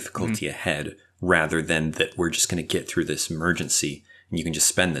more difficulty ahead, rather than that we're just going to get through this emergency and you can just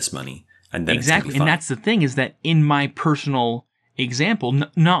spend this money and then exactly. It's going to be fine. And that's the thing, is that in my personal example,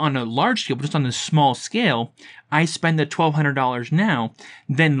 not on a large scale, but just on a small scale, I spend the $1,200 now,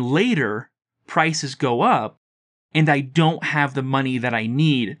 then later prices go up and I don't have the money that I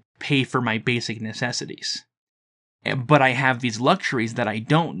need to pay for my basic necessities. But I have these luxuries that I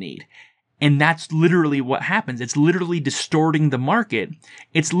don't need. And that's literally what happens. It's literally distorting the market.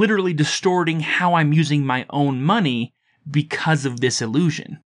 It's literally distorting how I'm using my own money because of this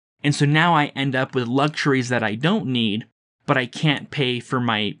illusion. And so now I end up with luxuries that I don't need, but I can't pay for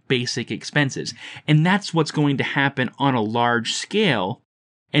my basic expenses. And that's what's going to happen on a large scale,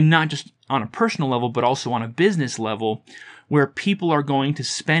 and not just on a personal level, but also on a business level, where people are going to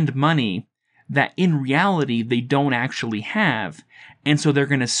spend money that in reality they don't actually have. And so they're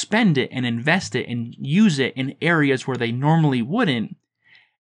going to spend it and invest it and use it in areas where they normally wouldn't.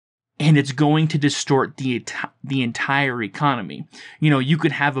 And it's going to distort the entire economy. You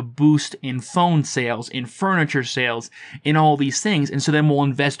could have a boost in phone sales, in furniture sales, in all these things. And so then we'll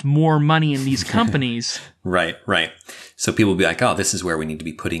invest more money in these companies. Right. So people will be like, oh, this is where we need to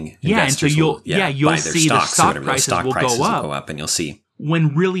be putting investors. Yeah, and so you'll see the stock prices will go up, and you'll see.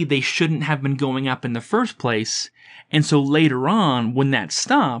 When really they shouldn't have been going up in the first place. And so later on, when that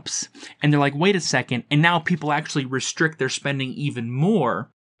stops, and they're like, wait a second, and now people actually restrict their spending even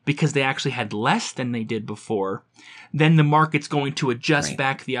more because they actually had less than they did before, then the market's going to adjust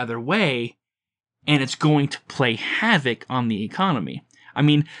back the other way, and it's going to play havoc on the economy. I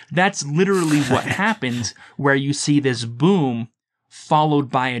mean, that's literally what happens, where you see this boom followed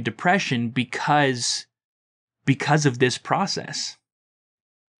by a depression because of this process.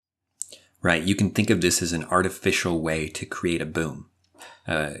 Right. You can think of this as an artificial way to create a boom.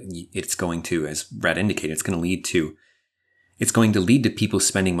 It's going to, as Brad indicated, it's going to lead to people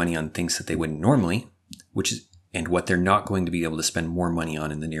spending money on things that they wouldn't normally, and what they're not going to be able to spend more money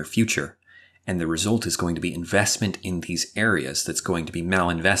on in the near future. And the result is going to be investment in these areas that's going to be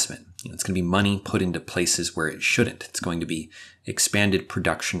malinvestment. It's going to be money put into places where it shouldn't. It's going to be expanded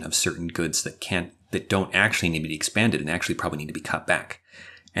production of certain goods that don't actually need to be expanded and actually probably need to be cut back.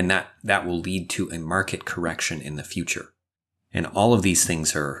 And that will lead to a market correction in the future. And all of these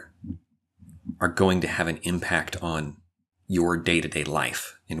things are going to have an impact on your day-to-day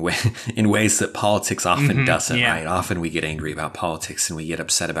life in ways that politics often doesn't, right? Often we get angry about politics and we get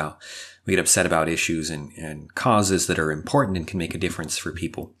upset about issues and causes that are important and can make a difference for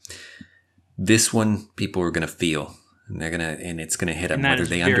people. This one, people are going to feel and it's gonna hit them And that whether is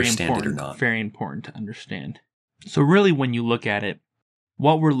they very understand it or important, not. very important to understand. So really, when you look at it,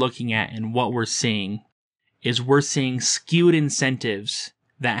 what we're looking at and what we're seeing is we're seeing skewed incentives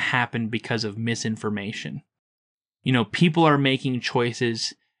that happen because of misinformation. You know, people are making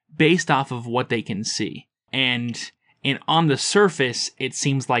choices based off of what they can see. And on the surface, it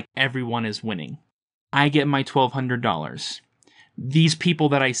seems like everyone is winning. I get my $1,200. These people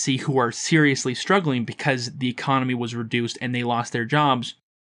that I see who are seriously struggling because the economy was reduced and they lost their jobs,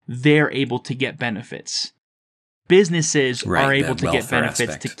 they're able to get benefits. Businesses are able to get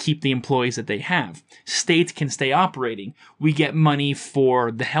benefits to keep the employees that they have. States can stay operating. We get money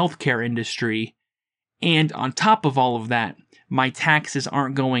for the healthcare industry. And on top of all of that, my taxes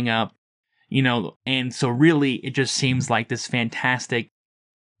aren't going up, you know, and so really it just seems like this fantastic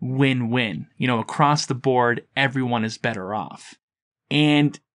win-win. You know, across the board, everyone is better off.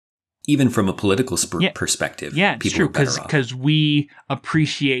 And even from a political perspective, it's true, because we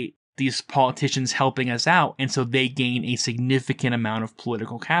appreciate these politicians helping us out, and so they gain a significant amount of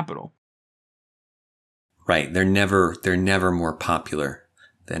political capital. Right. They're never more popular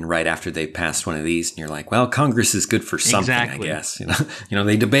than right after they passed one of these, and you're like, well, Congress is good for something, exactly. I guess. You know,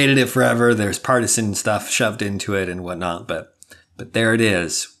 they debated it forever. There's partisan stuff shoved into it and whatnot, but there it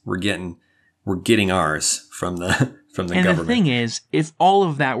is. We're getting ours from the government. And the thing is, if all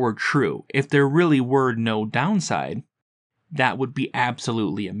of that were true, if there really were no downside, that would be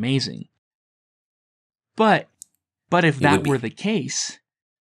absolutely amazing. But if that were the case,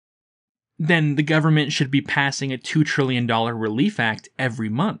 then the government should be passing a $2 trillion relief act every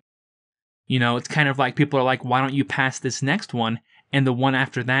month. You know, it's kind of like people are like, why don't you pass this next one and the one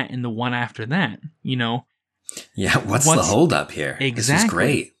after that and the one after that? You know? Yeah, what's the holdup here? Exactly. This is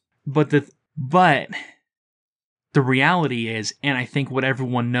great. But the reality is, and I think what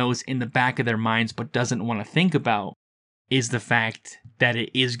everyone knows in the back of their minds but doesn't want to think about, is the fact that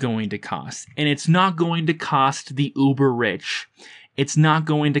it is going to cost. And it's not going to cost the uber rich. It's not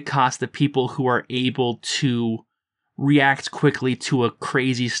going to cost the people who are able to react quickly to a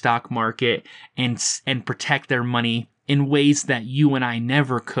crazy stock market and protect their money in ways that you and I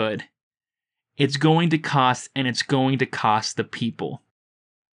never could. It's going to cost, and it's going to cost the people.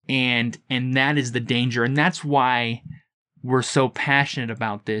 And that is the danger. And that's why we're so passionate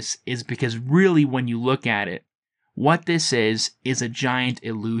about this, is because really when you look at it, what this is a giant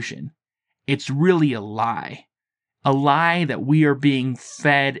illusion. It's really a lie. A lie that we are being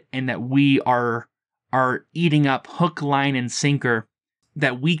fed and that we are eating up hook, line, and sinker,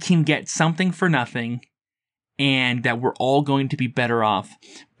 that we can get something for nothing and that we're all going to be better off.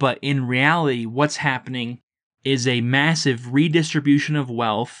 But in reality, what's happening is a massive redistribution of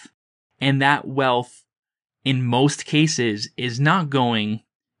wealth, and that wealth, in most cases, is not going,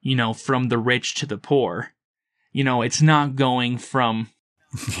 you know, from the rich to the poor. You know, it's not going from...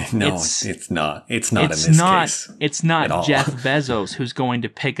 No, it's not. It's not in this case. It's not Jeff Bezos who's going to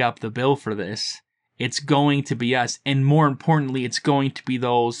pick up the bill for this. It's going to be us. And more importantly, it's going to be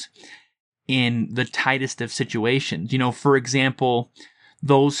those in the tightest of situations. You know, for example,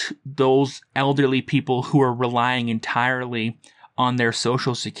 those elderly people who are relying entirely on their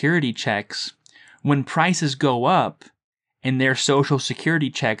Social Security checks, when prices go up and their Social Security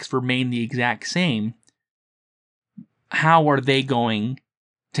checks remain the exact same, how are they going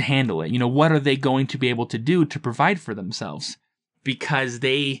to handle it? You know, what are they going to be able to do to provide for themselves? Because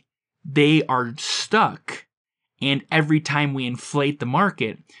they are stuck, and every time we inflate the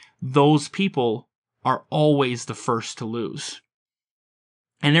market, those people are always the first to lose.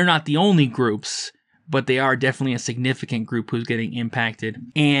 And they're not the only groups, but they are definitely a significant group who's getting impacted.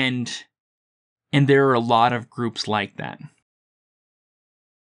 And there are a lot of groups like that.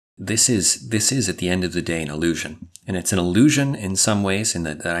 This is at the end of the day an illusion. And it's an illusion in some ways, in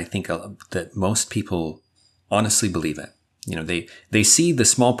that I think that most people honestly believe it. You know, they see the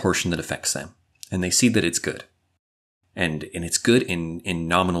small portion that affects them, and they see that it's good. And it's good in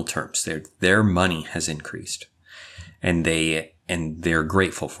nominal terms. Their money has increased. And they're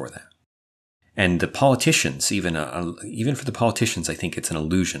grateful for that. And the politicians, even for the politicians, I think it's an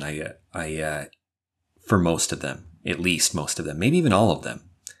illusion. For most of them, at least most of them, maybe even all of them,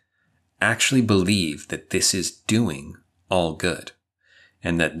 actually believe that this is doing all good,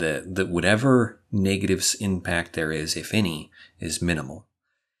 and that whatever negative impact there is, if any, is minimal.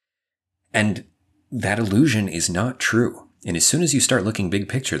 And that illusion is not true. And as soon as you start looking big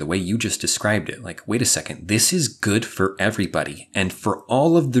picture, the way you just described it, like, wait a second, this is good for everybody. And for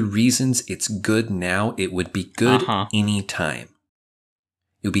all of the reasons it's good now, it would be good anytime.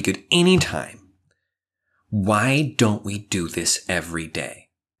 It would be good anytime. Why don't we do this every day?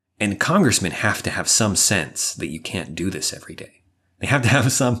 And congressmen have to have some sense that you can't do this every day. They have to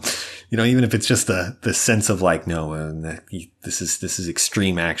have some, even if it's just the sense of like, no, this is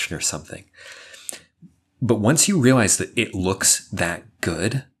extreme action or something. But once you realize that it looks that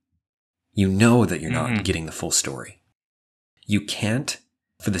good, you know that you're not getting the full story. You can't,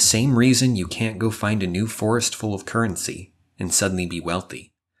 for the same reason you can't go find a new forest full of currency and suddenly be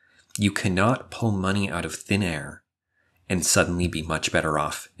wealthy. You cannot pull money out of thin air and suddenly be much better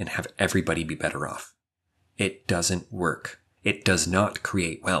off and have everybody be better off. It doesn't work. It does not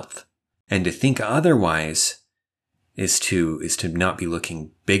create wealth. And to think otherwise is to not be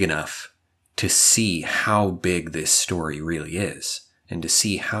looking big enough to see how big this story really is and to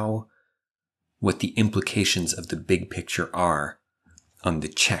see what the implications of the big picture are on the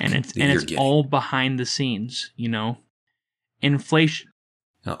check that you're getting. And it's all behind the scenes, Inflation.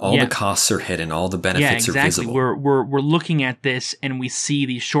 All the costs are hidden, all the benefits are visible. We're looking at this and we see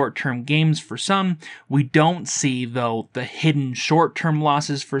these short-term gains for some. We don't see, though, the hidden short-term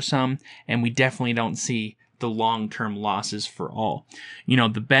losses for some, and we definitely don't see the long-term losses for all.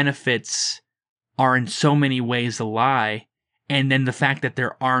 The benefits are in so many ways a lie, and then the fact that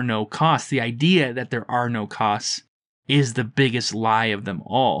there are no costs, the idea that there are no costs, is the biggest lie of them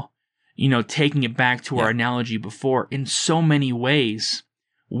all. Taking it back to our analogy before, in so many ways,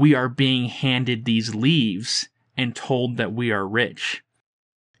 we are being handed these leaves and told that we are rich.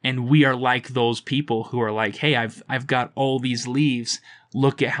 And we are like those people who are like, hey, I've got all these leaves.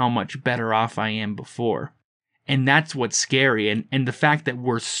 Look at how much better off I am before. And that's what's scary. And the fact that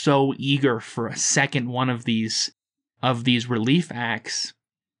we're so eager for a second one of these relief acts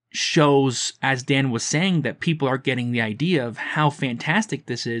shows, as Dan was saying, that people are getting the idea of how fantastic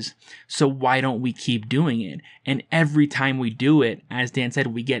this is, so why don't we keep doing it? And every time we do it, as Dan said,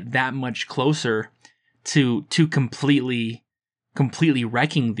 we get that much closer to completely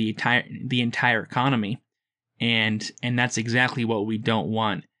wrecking the entire economy. And that's exactly what we don't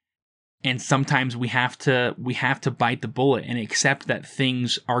want. And sometimes we have to bite the bullet and accept that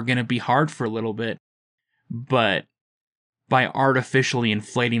things are going to be hard for a little bit, but by artificially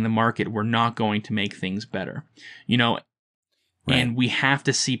inflating the market, we're not going to make things better, Right. And we have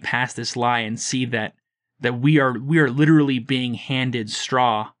to see past this lie and see that we are literally being handed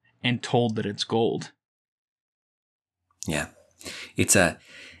straw and told that it's gold. Yeah, and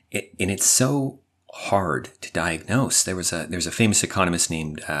it's so hard to diagnose. There's a famous economist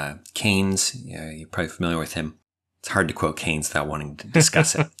named Keynes. You're probably familiar with him. It's hard to quote Keynes without wanting to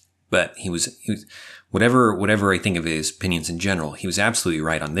discuss it, but he was. Whatever I think of his opinions in general, he was absolutely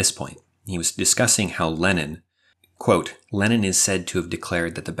right on this point. He was discussing how Lenin, quote, Lenin is said to have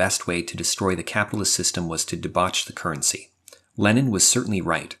declared that the best way to destroy the capitalist system was to debauch the currency. Lenin was certainly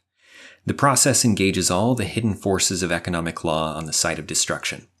right. The process engages all the hidden forces of economic law on the side of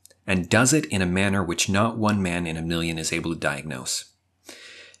destruction, and does it in a manner which not one man in a million is able to diagnose.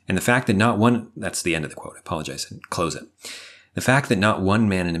 And the fact that that's the end of the quote, I apologize, and close it. The fact that not one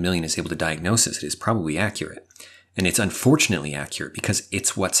man in a million is able to diagnose it is probably accurate. And it's unfortunately accurate because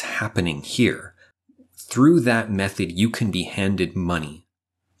it's what's happening here. Through that method, you can be handed money,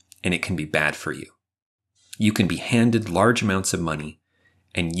 and it can be bad for you. You can be handed large amounts of money,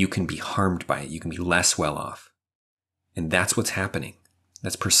 and you can be harmed by it. You can be less well off. And that's what's happening.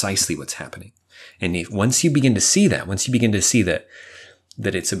 That's precisely what's happening. And once you begin to see that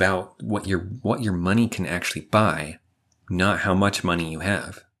it's about what your money can actually buy, not how much money you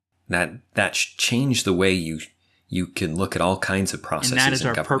have. That should change the way you can look at all kinds of processes. And that is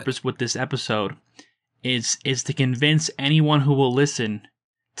our purpose with this episode, is to convince anyone who will listen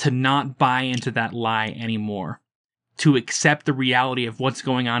to not buy into that lie anymore, to accept the reality of what's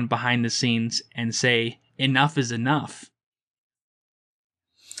going on behind the scenes and say, enough is enough.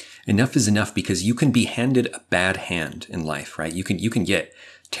 Enough is enough, because you can be handed a bad hand in life, right? You can get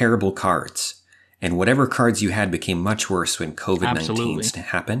terrible cards. And whatever cards you had became much worse when COVID-19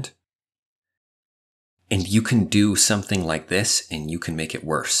 happened. And you can do something like this and you can make it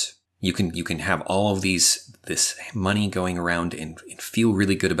worse. You can have all of this money going around and feel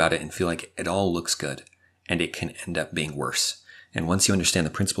really good about it and feel like it all looks good. And it can end up being worse. And once you understand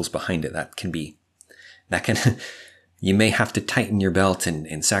the principles behind it, you may have to tighten your belt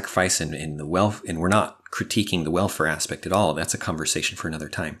and sacrifice and the wealth. And we're not critiquing the welfare aspect at all. That's a conversation for another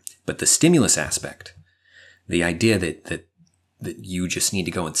time. But the stimulus aspect, the idea that you just need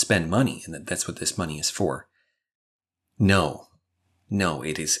to go and spend money and that's what this money is for. No,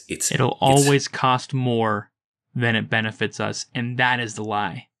 it'll always cost more than it benefits us. And that is the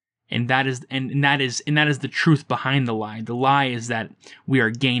lie. And that is the truth behind the lie. The lie is that we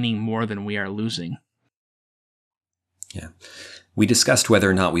are gaining more than we are losing. Yeah. we discussed whether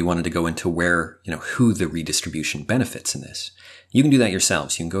or not we wanted to go into who the redistribution benefits in this. You can do that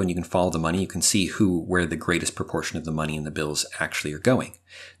yourselves. You can go and you can follow the money. You can see where the greatest proportion of the money in the bills actually are going.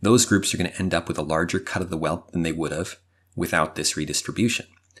 Those groups are going to end up with a larger cut of the wealth than they would have without this redistribution.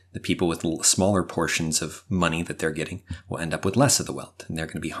 The people with smaller portions of money that they're getting will end up with less of the wealth, and they're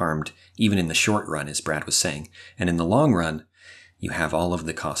going to be harmed even in the short run, as Brad was saying. And in the long run, you have all of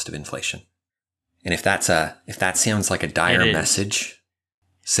the cost of inflation. And if that sounds like a dire message,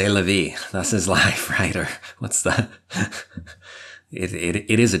 c'est la vie. This is life, right? Or what's the?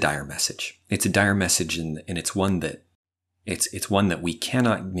 It is a dire message. It's a dire message, and it's one that it's one that we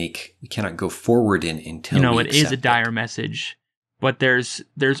cannot make. We cannot go forward in until it is a dire message. But there's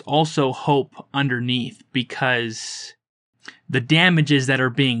also hope underneath, because the damages that are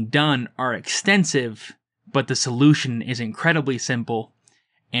being done are extensive, but the solution is incredibly simple,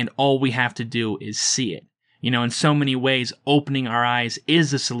 and all we have to do is see it. In so many ways, opening our eyes is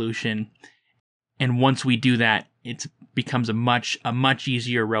the solution, and once we do that, it becomes a much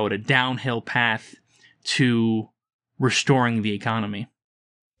easier road, a downhill path to restoring the economy.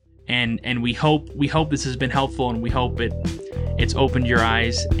 And we hope this has been helpful, and we hope it's opened your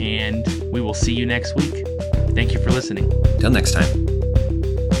eyes, and we will see you next week. Thank you for listening. Till next time.